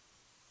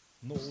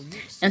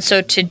 And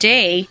so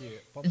today,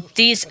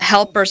 these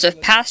helpers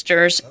of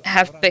pastors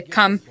have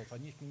become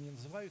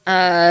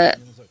as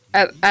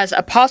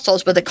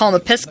apostles, but they call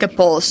them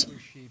episcopals,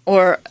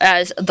 or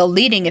as the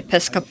leading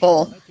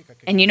episcopal.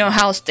 And you know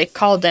how else they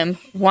call them?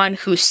 One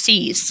who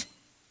sees,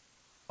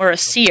 or a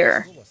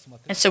seer.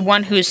 And so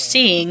one who's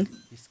seeing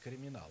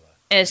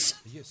is,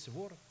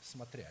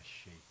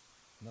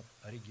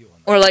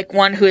 or like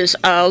one who is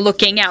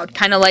looking out,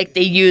 kind of like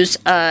they use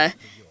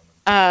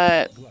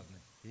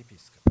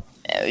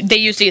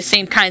these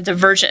same kinds of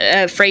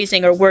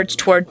phrasing or words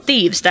toward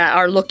thieves that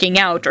are looking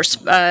out, or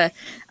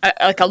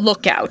like a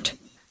lookout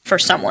for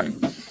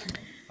someone.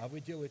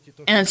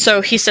 And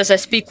so he says, I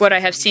speak what I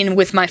have seen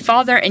with my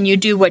father, and you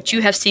do what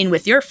you have seen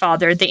with your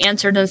father. They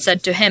answered and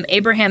said to him,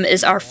 Abraham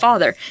is our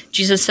father.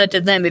 Jesus said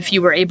to them, if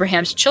you were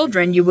Abraham's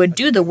children, you would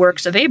do the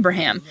works of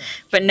Abraham.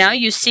 But now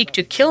you seek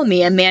to kill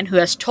me, a man who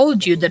has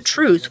told you the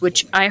truth,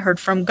 which I heard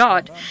from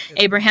God.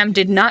 Abraham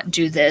did not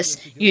do this.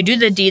 You do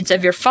the deeds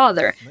of your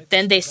father.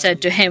 Then they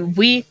said to him,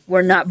 we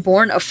were not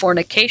born of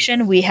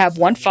fornication. We have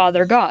one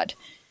Father, God.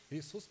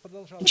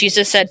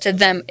 Jesus said to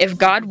them, if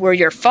God were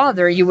your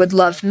father, you would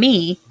love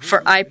me,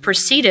 for I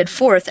proceeded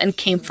forth and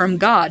came from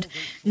God.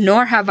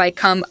 Nor have I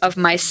come of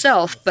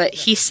myself, but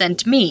he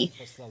sent me.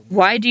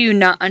 Why do you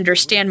not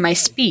understand my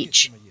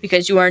speech?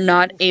 Because you are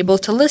not able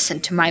to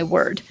listen to my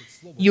word.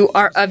 You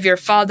are of your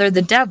father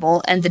the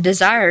devil, and the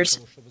desires,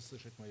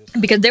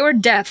 because they were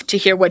deaf to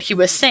hear what he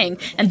was saying,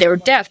 and they were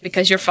deaf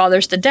because your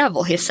father's the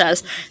devil, he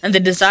says, and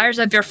the desires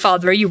of your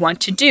father you want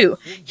to do.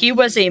 He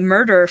was a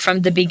murderer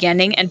from the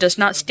beginning and does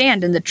not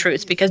stand in the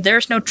truth, because there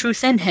is no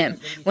truth in him.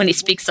 When he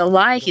speaks a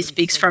lie, he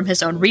speaks from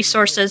his own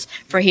resources,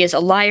 for he is a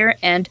liar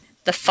and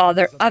the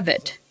father of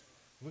it.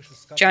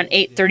 John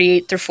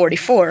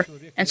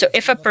 8:38-44. And so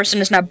if a person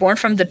is not born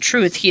from the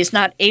truth, he is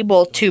not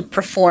able to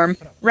perform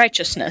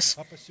righteousness.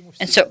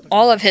 And so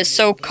all of his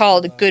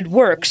so-called good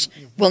works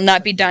will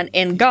not be done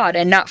in God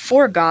and not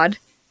for God.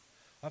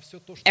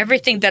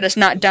 Everything that is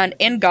not done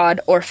in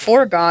God or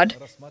for God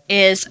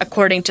is,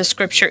 according to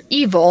Scripture,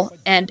 evil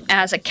and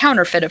as a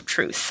counterfeit of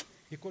truth.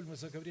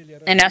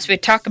 And as we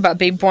talk about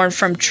being born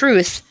from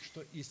truth,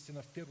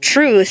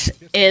 truth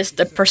is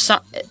the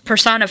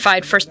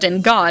personified first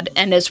in God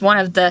and is one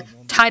of the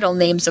title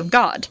names of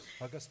God.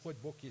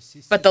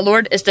 But the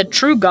Lord is the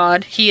true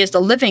God, He is the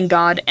living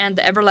God and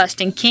the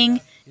everlasting King.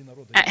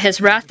 At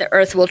His wrath the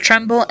earth will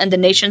tremble and the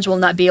nations will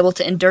not be able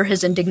to endure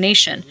His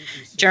indignation.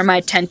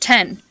 Jeremiah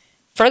 10:10.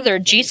 Further,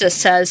 Jesus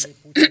says,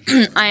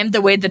 I am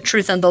the way, the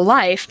truth, and the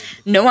life.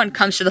 No one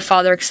comes to the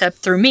Father except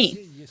through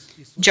me.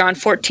 John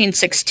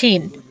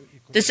 14:16.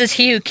 This is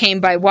He who came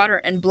by water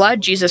and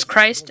blood, Jesus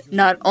Christ,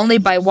 not only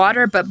by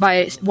water, but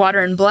by water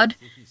and blood.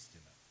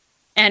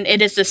 And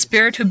it is the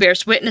Spirit who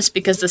bears witness,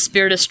 because the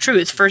Spirit is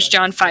truth. 1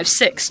 John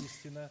 5:6.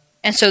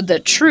 And so the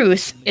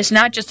truth is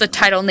not just the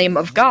title name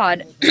of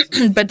God,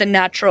 but the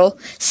natural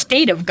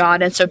state of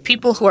God. And so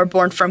people who are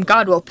born from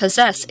God will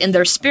possess in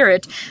their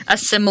spirit a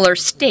similar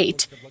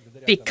state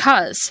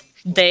because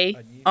they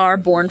are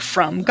born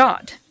from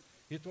God.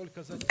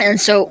 And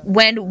so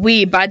when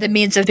we, by the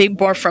means of being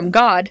born from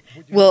God,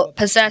 will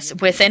possess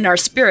within our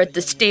spirit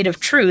the state of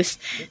truth,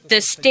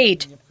 this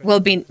state will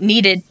be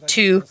needed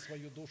to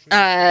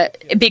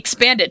be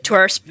expanded to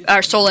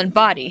our soul and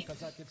body.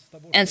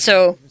 And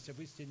so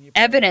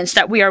evidence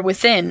that we are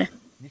within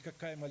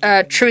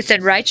truth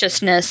and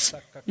righteousness,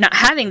 not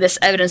having this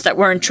evidence that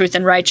we're in truth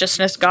and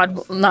righteousness,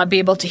 God will not be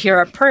able to hear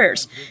our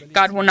prayers.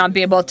 God will not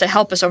be able to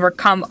help us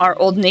overcome our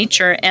old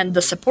nature and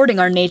the supporting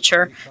our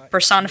nature,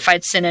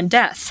 personified sin and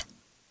death.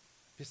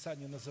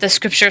 The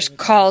Scriptures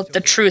call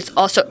the truth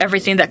also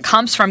everything that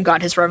comes from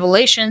God, His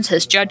revelations,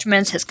 His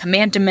judgments, His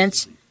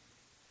commandments,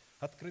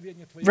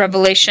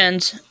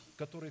 revelations,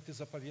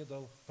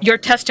 your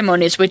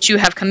testimonies which you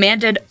have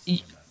commanded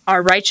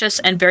are righteous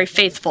and very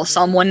faithful.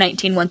 Psalm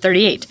 119,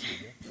 138.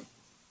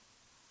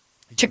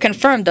 To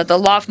confirm that the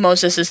law of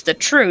Moses is the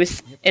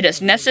truth, it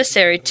is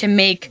necessary to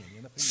make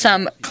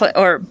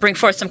bring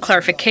forth some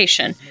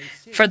clarification.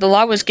 For the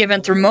law was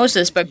given through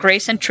Moses, but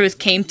grace and truth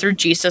came through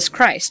Jesus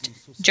Christ.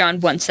 John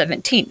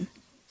 1:17.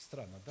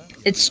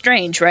 It's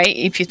strange, right?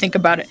 If you think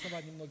about it.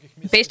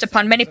 Based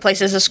upon many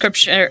places of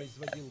Scripture,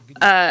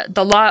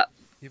 the law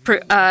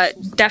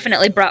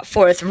definitely brought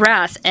forth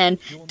wrath and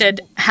did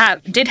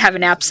have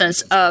an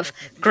absence of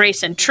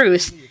grace and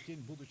truth.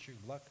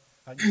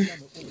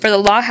 For the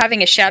law,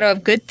 having a shadow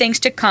of good things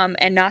to come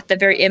and not the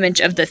very image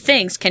of the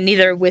things, can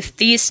neither with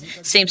these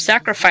same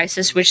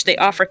sacrifices which they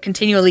offer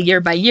continually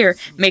year by year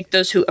make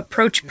those who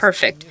approach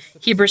perfect.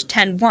 Hebrews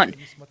 10:1.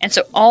 And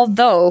so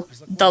although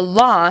the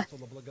law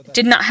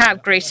did not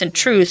have grace and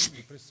truth,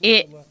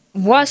 it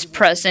was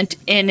present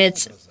in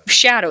its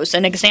shadows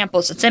and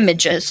examples, its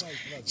images.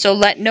 So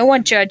let no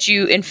one judge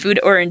you in food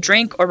or in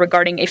drink, or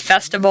regarding a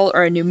festival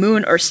or a new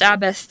moon or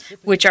Sabbath,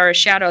 which are a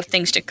shadow of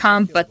things to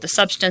come, but the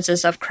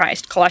substances of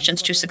Christ.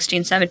 Colossians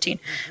 2:16-17.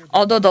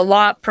 Although the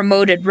law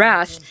promoted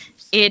wrath,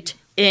 it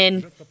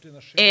in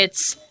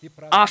its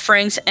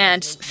offerings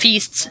and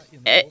feasts,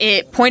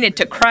 it pointed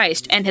to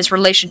Christ and His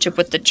relationship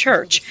with the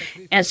church.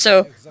 And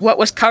so what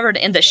was covered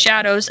in the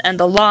shadows and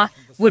the law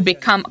would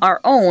become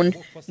our own.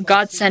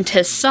 God sent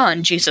His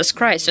Son, Jesus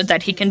Christ, so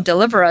that He can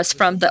deliver us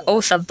from the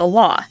oath of the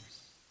law.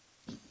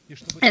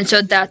 And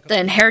so that the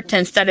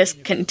inheritance that is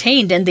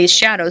contained in these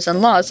shadows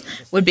and laws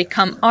would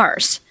become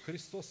ours.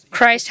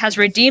 Christ has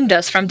redeemed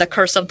us from the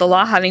curse of the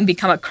law, having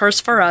become a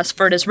curse for us,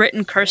 for it is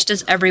written, cursed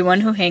is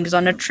everyone who hangs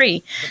on a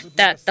tree,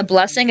 that the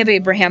blessing of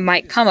Abraham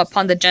might come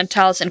upon the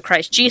Gentiles in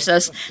Christ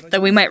Jesus,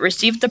 that we might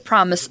receive the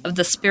promise of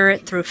the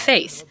Spirit through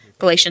faith.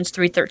 Galatians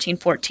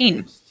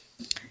 3:13-14.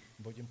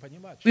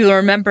 We will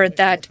remember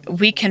that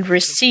we can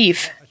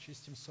receive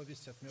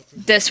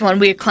this when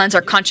we cleanse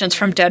our conscience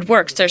from dead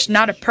works. There's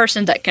not a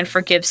person that can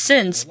forgive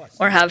sins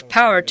or have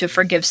power to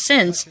forgive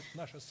sins.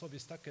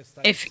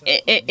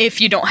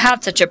 If you don't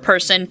have such a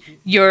person,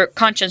 your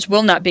conscience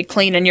will not be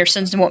clean and your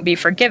sins won't be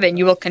forgiven.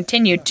 You will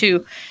continue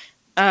to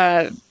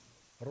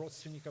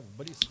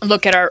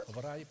look at our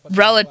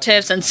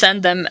relatives and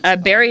send them,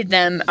 bury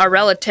them, our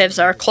relatives,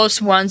 our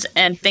close ones,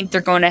 and think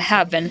they're going to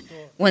heaven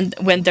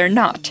when they're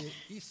not.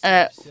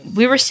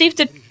 We received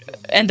it.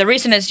 And the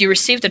reason is you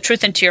receive the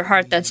truth into your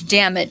heart that's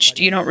damaged.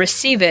 You don't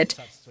receive it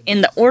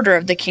in the order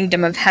of the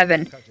kingdom of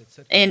heaven.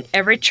 In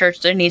every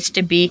church, there needs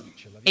to be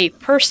a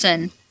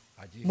person,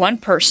 one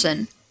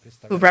person,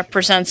 who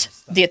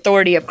represents the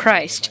authority of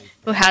Christ,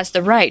 who has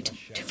the right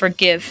to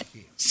forgive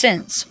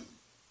sins.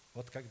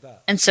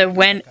 And so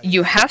when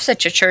you have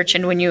such a church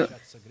and when your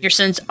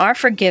sins are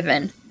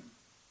forgiven,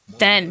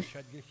 then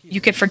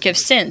you can forgive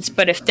sins.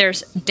 But if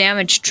there's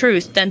damaged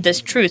truth, then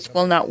this truth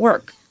will not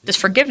work. This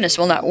forgiveness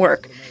will not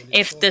work.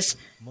 If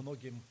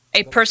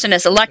a person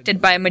is elected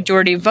by a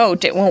majority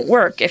vote, it won't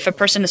work. If a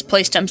person is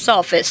placed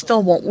himself, it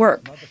still won't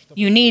work.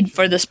 You need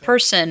for this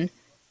person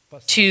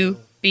to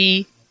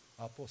be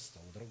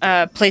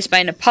placed by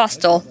an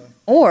apostle,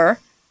 or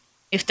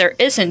if there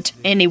isn't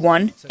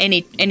anyone,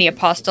 any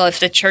apostle, if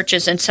the church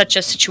is in such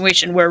a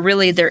situation where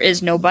really there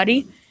is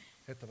nobody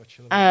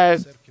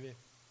to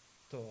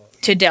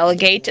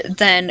delegate,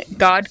 then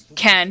God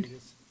can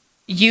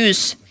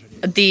use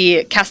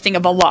the casting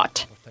of a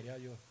lot.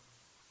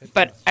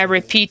 But I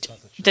repeat,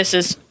 this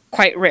is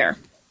quite rare.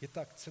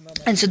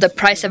 And so the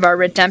price of our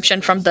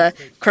redemption from the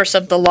curse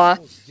of the law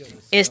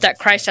is that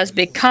Christ has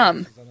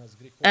become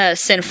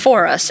sin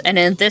for us, and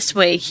in this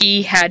way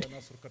He had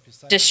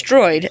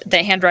destroyed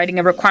the handwriting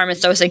of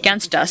requirements that was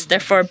against us.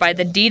 Therefore, by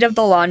the deed of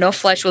the law, no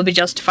flesh will be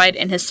justified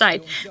in His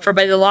sight. For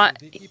by the law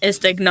is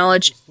the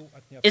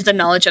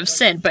knowledge of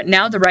sin. But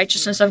now the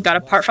righteousness of God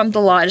apart from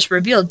the law is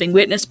revealed, being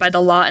witnessed by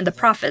the law and the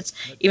prophets,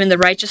 even the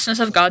righteousness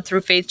of God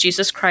through faith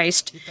Jesus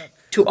Christ,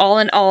 to all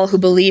and all who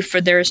believe, for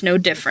there is no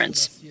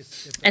difference.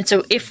 And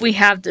so if we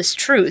have this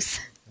truth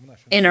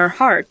in our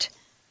heart,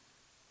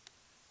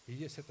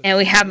 and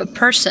we have a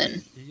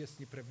person,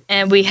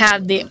 and we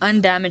have the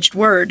undamaged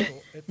word,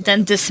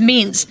 then this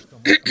means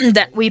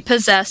that we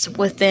possess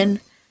within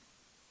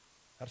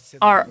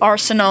our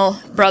arsenal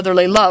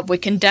brotherly love. We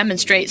can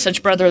demonstrate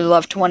such brotherly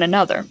love to one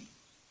another.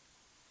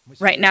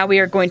 Right now we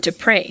are going to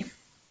pray.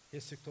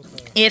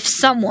 If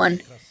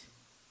someone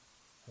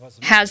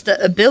has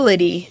the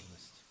ability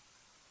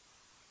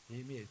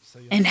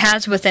and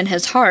has within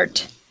his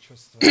heart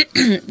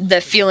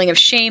the feeling of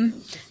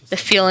shame, the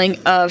feeling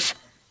of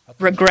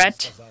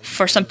regret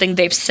for something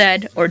they've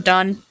said or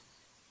done,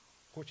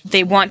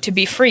 they want to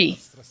be free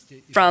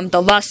from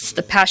the lusts,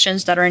 the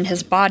passions that are in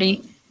his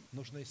body,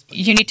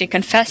 you need to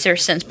confess your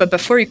sins. But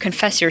before you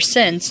confess your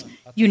sins,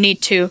 you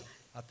need to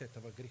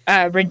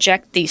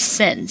reject these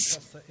sins.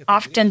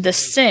 Often the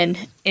sin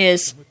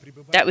is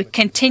that we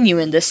continue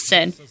in this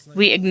sin.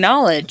 We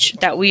acknowledge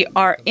that we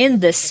are in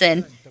this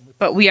sin,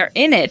 but we are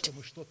in it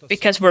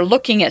because we're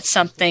looking at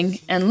something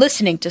and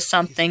listening to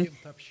something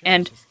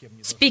and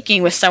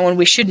speaking with someone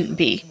we shouldn't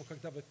be.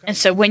 And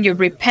so when you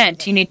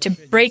repent, you need to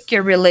break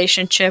your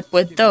relationship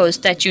with those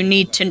that you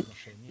need to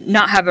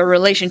not have a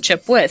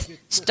relationship with.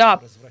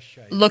 Stop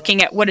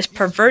looking at what is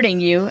perverting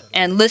you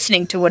and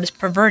listening to what is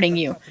perverting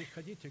you.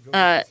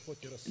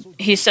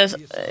 He says,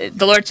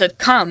 the Lord said,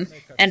 "Come,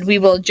 and we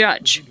will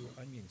judge."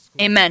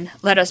 Amen.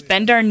 Let us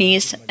bend our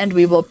knees, and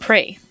we will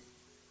pray.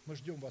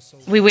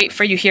 We wait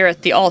for you here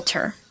at the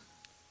altar.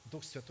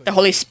 The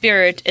Holy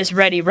Spirit is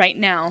ready right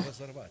now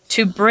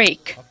to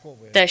break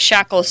the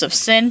shackles of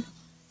sin,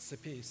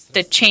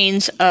 the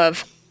chains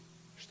of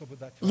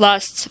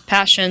lusts,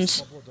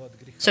 passions,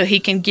 so He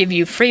can give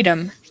you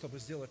freedom,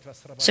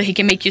 so He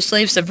can make you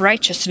slaves of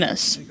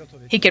righteousness.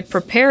 He could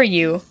prepare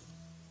you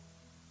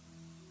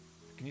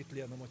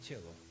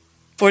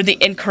for the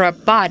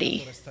incorrupt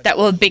body that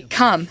will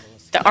become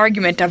the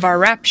argument of our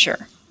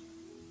rapture.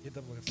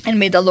 And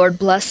may the Lord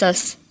bless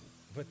us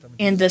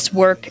in this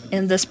work,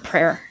 in this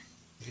prayer,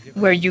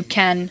 where you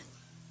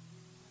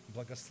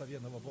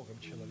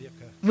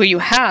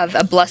have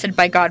a blessed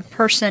by God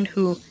person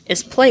who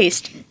is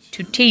placed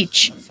to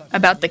teach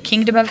about the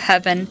kingdom of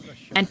heaven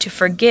and to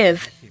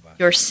forgive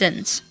your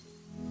sins.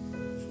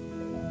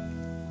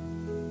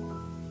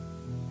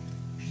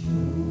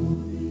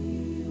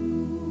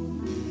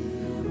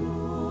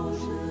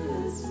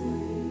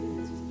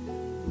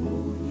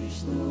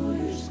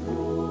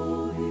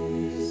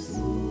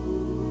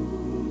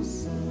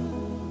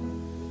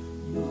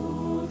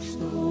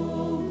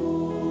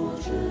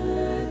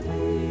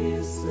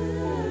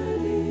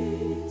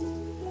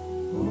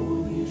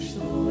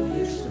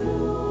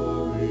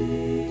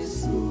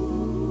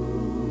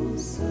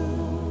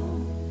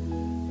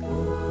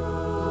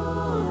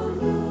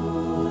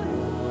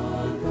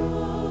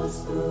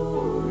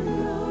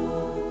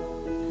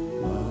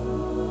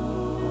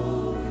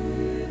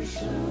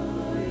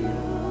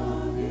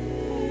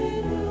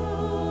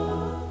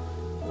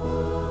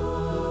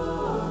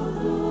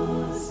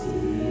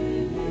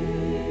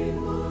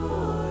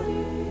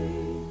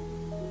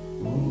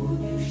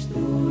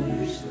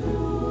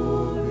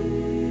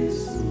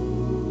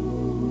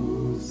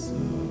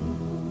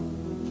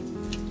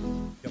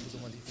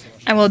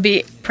 I will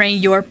be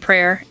praying your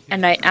prayer,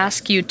 and I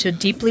ask you to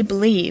deeply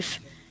believe,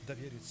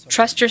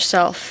 trust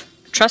yourself,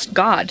 trust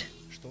God,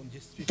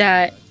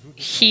 that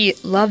He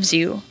loves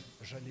you,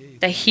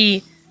 that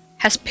He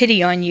has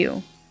pity on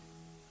you.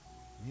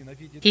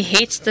 He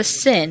hates the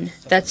sin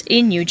that's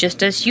in you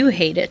just as you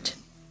hate it.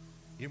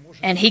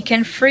 And He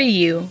can free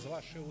you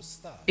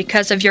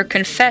because of your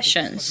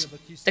confessions,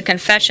 the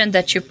confession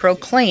that you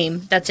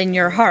proclaim that's in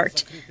your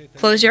heart.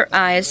 Close your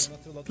eyes,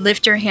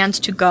 lift your hands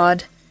to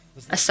God,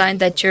 a sign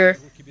that your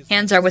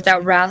hands are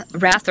without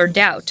wrath or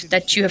doubt,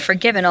 that you have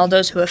forgiven all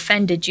those who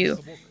offended you,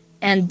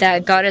 and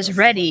that God is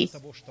ready,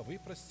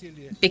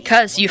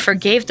 because you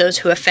forgave those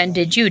who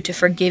offended you, to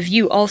forgive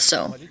you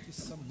also.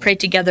 Pray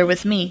together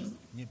with me.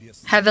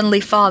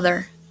 Heavenly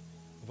Father,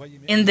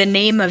 in the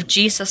name of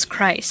Jesus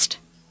Christ,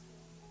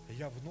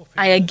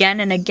 I again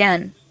and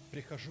again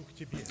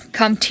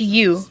come to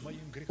you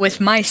with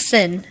my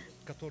sin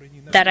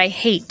that I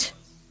hate.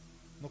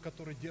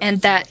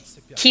 and that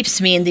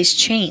keeps me in these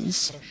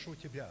chains.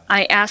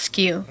 I ask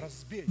you,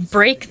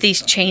 break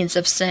these chains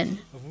of sin.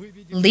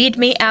 Lead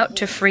me out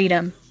to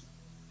freedom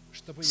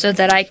so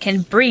that I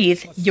can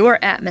breathe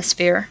your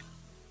atmosphere.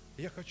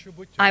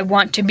 I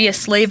want to be a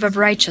slave of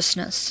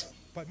righteousness.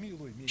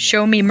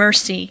 Show me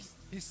mercy.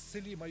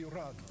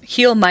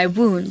 Heal my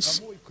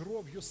wounds.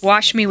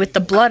 Wash me with the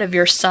blood of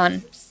your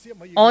Son.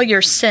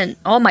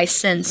 All my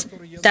sins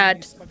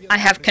that I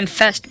have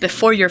confessed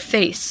before your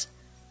face,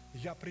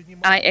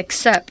 I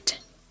accept,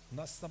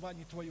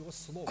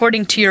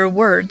 according to your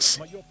words,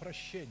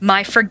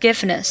 my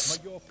forgiveness,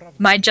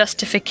 my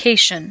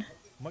justification,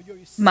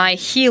 my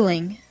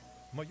healing,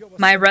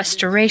 my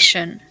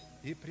restoration.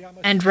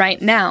 And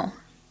right now,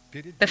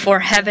 before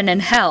heaven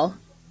and hell,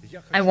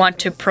 I want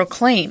to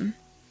proclaim,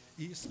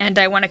 and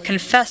I want to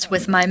confess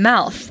with my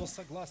mouth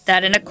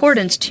that in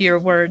accordance to your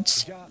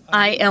words,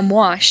 I am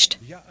washed,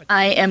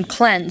 I am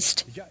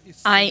cleansed,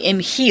 I am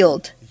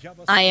healed,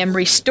 I am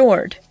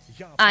restored,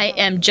 I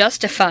am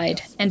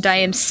justified, and I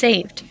am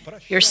saved.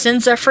 Your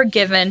sins are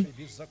forgiven,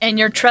 and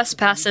your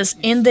trespasses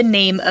in the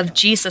name of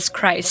Jesus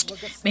Christ.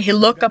 May He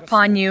look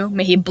upon you,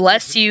 may He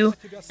bless you,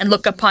 and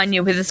look upon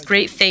you with His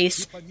great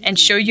face, and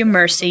show you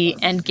mercy,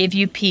 and give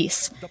you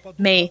peace.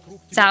 May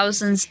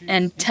thousands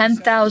and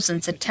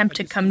 10,000s attempt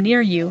to come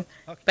near you,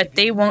 but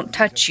they won't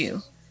touch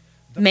you.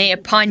 May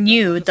upon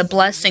you the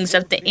blessings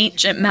of the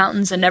ancient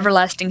mountains and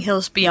everlasting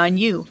hills be on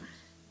you,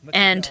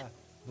 and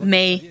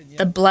may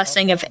the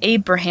blessing of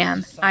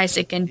Abraham,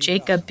 Isaac, and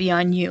Jacob be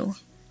on you.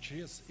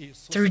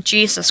 Through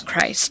Jesus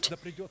Christ,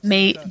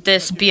 may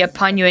this be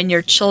upon you and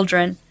your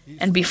children,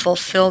 and be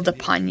fulfilled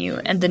upon you.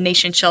 And the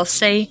nation shall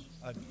say,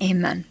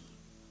 Amen.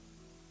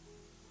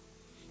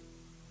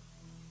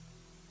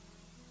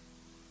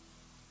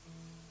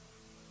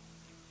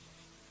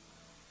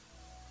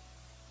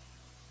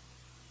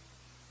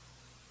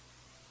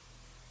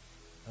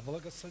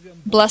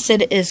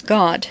 Blessed is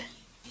God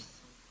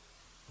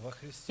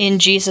in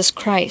Jesus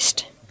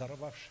Christ,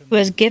 who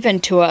has given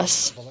to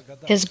us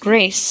His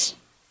grace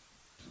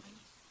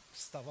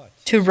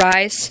to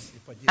rise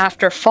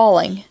after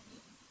falling.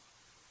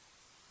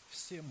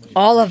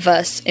 All of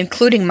us,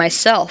 including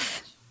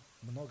myself,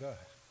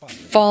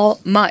 fall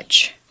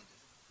much.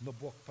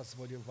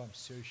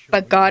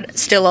 But God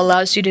still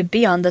allows you to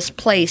be on this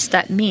place.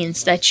 That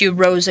means that you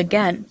rose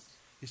again.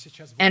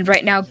 And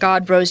right now,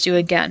 God rose you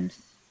again.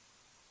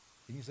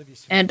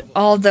 And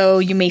although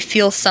you may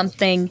feel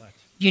something,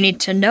 you need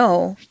to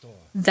know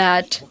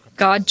that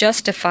God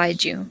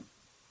justified you.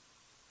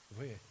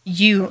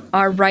 You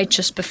are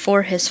righteous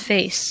before His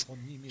face.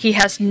 He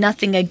has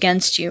nothing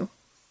against you.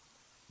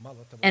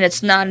 And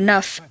it's not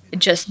enough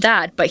just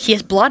that, but He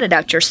has blotted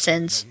out your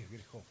sins.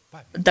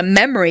 The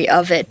memory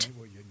of it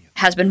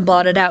has been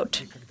blotted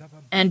out.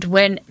 And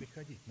when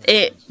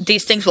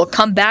these things will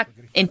come back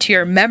into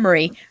your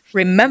memory,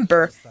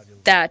 remember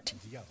that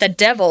the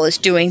devil is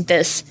doing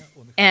this,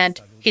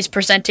 and he's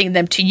presenting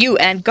them to you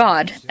and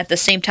God at the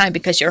same time,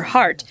 because your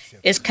heart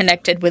is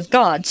connected with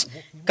God's.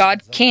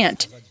 God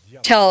can't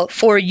tell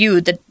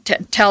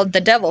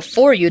the devil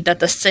for you that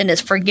the sin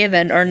is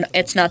forgiven or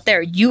it's not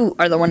there. You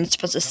are the one that's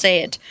supposed to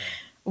say it.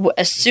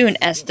 As soon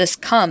as this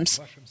comes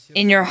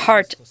in your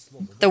heart,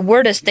 the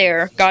word is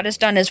there. God has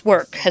done His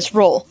work, His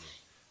role.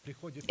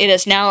 It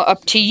is now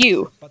up to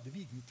you.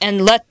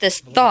 And let this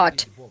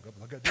thought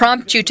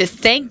prompt you to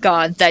thank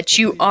God that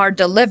you are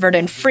delivered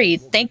and free.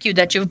 Thank you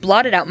that you've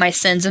blotted out my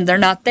sins and they're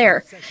not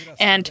there.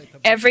 And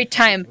every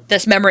time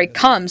this memory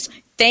comes,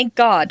 thank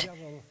God.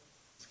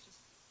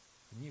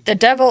 The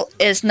devil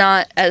is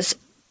not as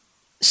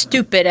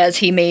stupid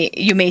as you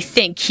may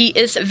think. He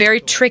is very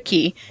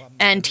tricky,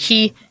 and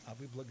he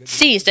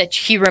sees that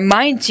he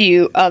reminds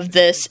you of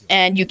this,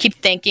 and you keep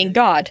thanking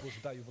God.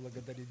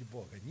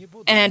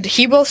 And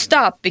he will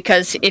stop,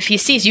 because if he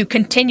sees you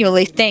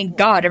continually thank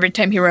God every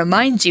time he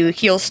reminds you,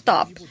 he'll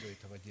stop.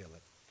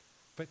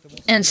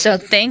 And so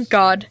thank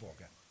God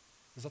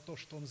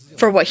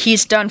for what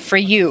He's done for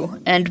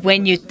you. And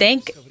when you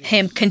thank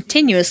Him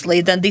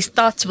continuously, then these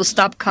thoughts will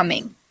stop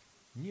coming.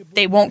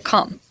 They won't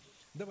come.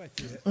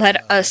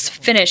 Let us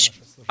finish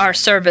our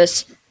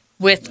service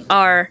with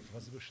our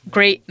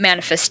great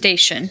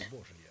manifestation.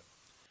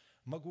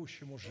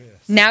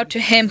 Now to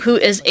Him who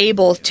is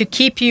able to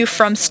keep you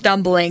from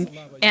stumbling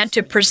and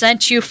to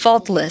present you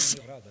faultless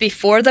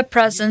before the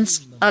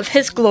presence of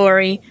His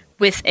glory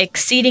with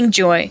exceeding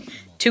joy,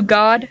 to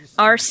God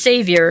our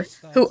Savior,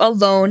 who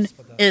alone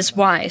is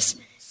wise,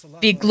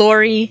 be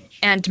glory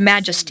and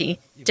majesty,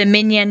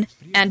 dominion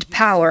and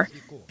power,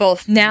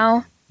 both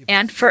now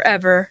and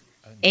forever.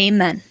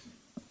 Amen.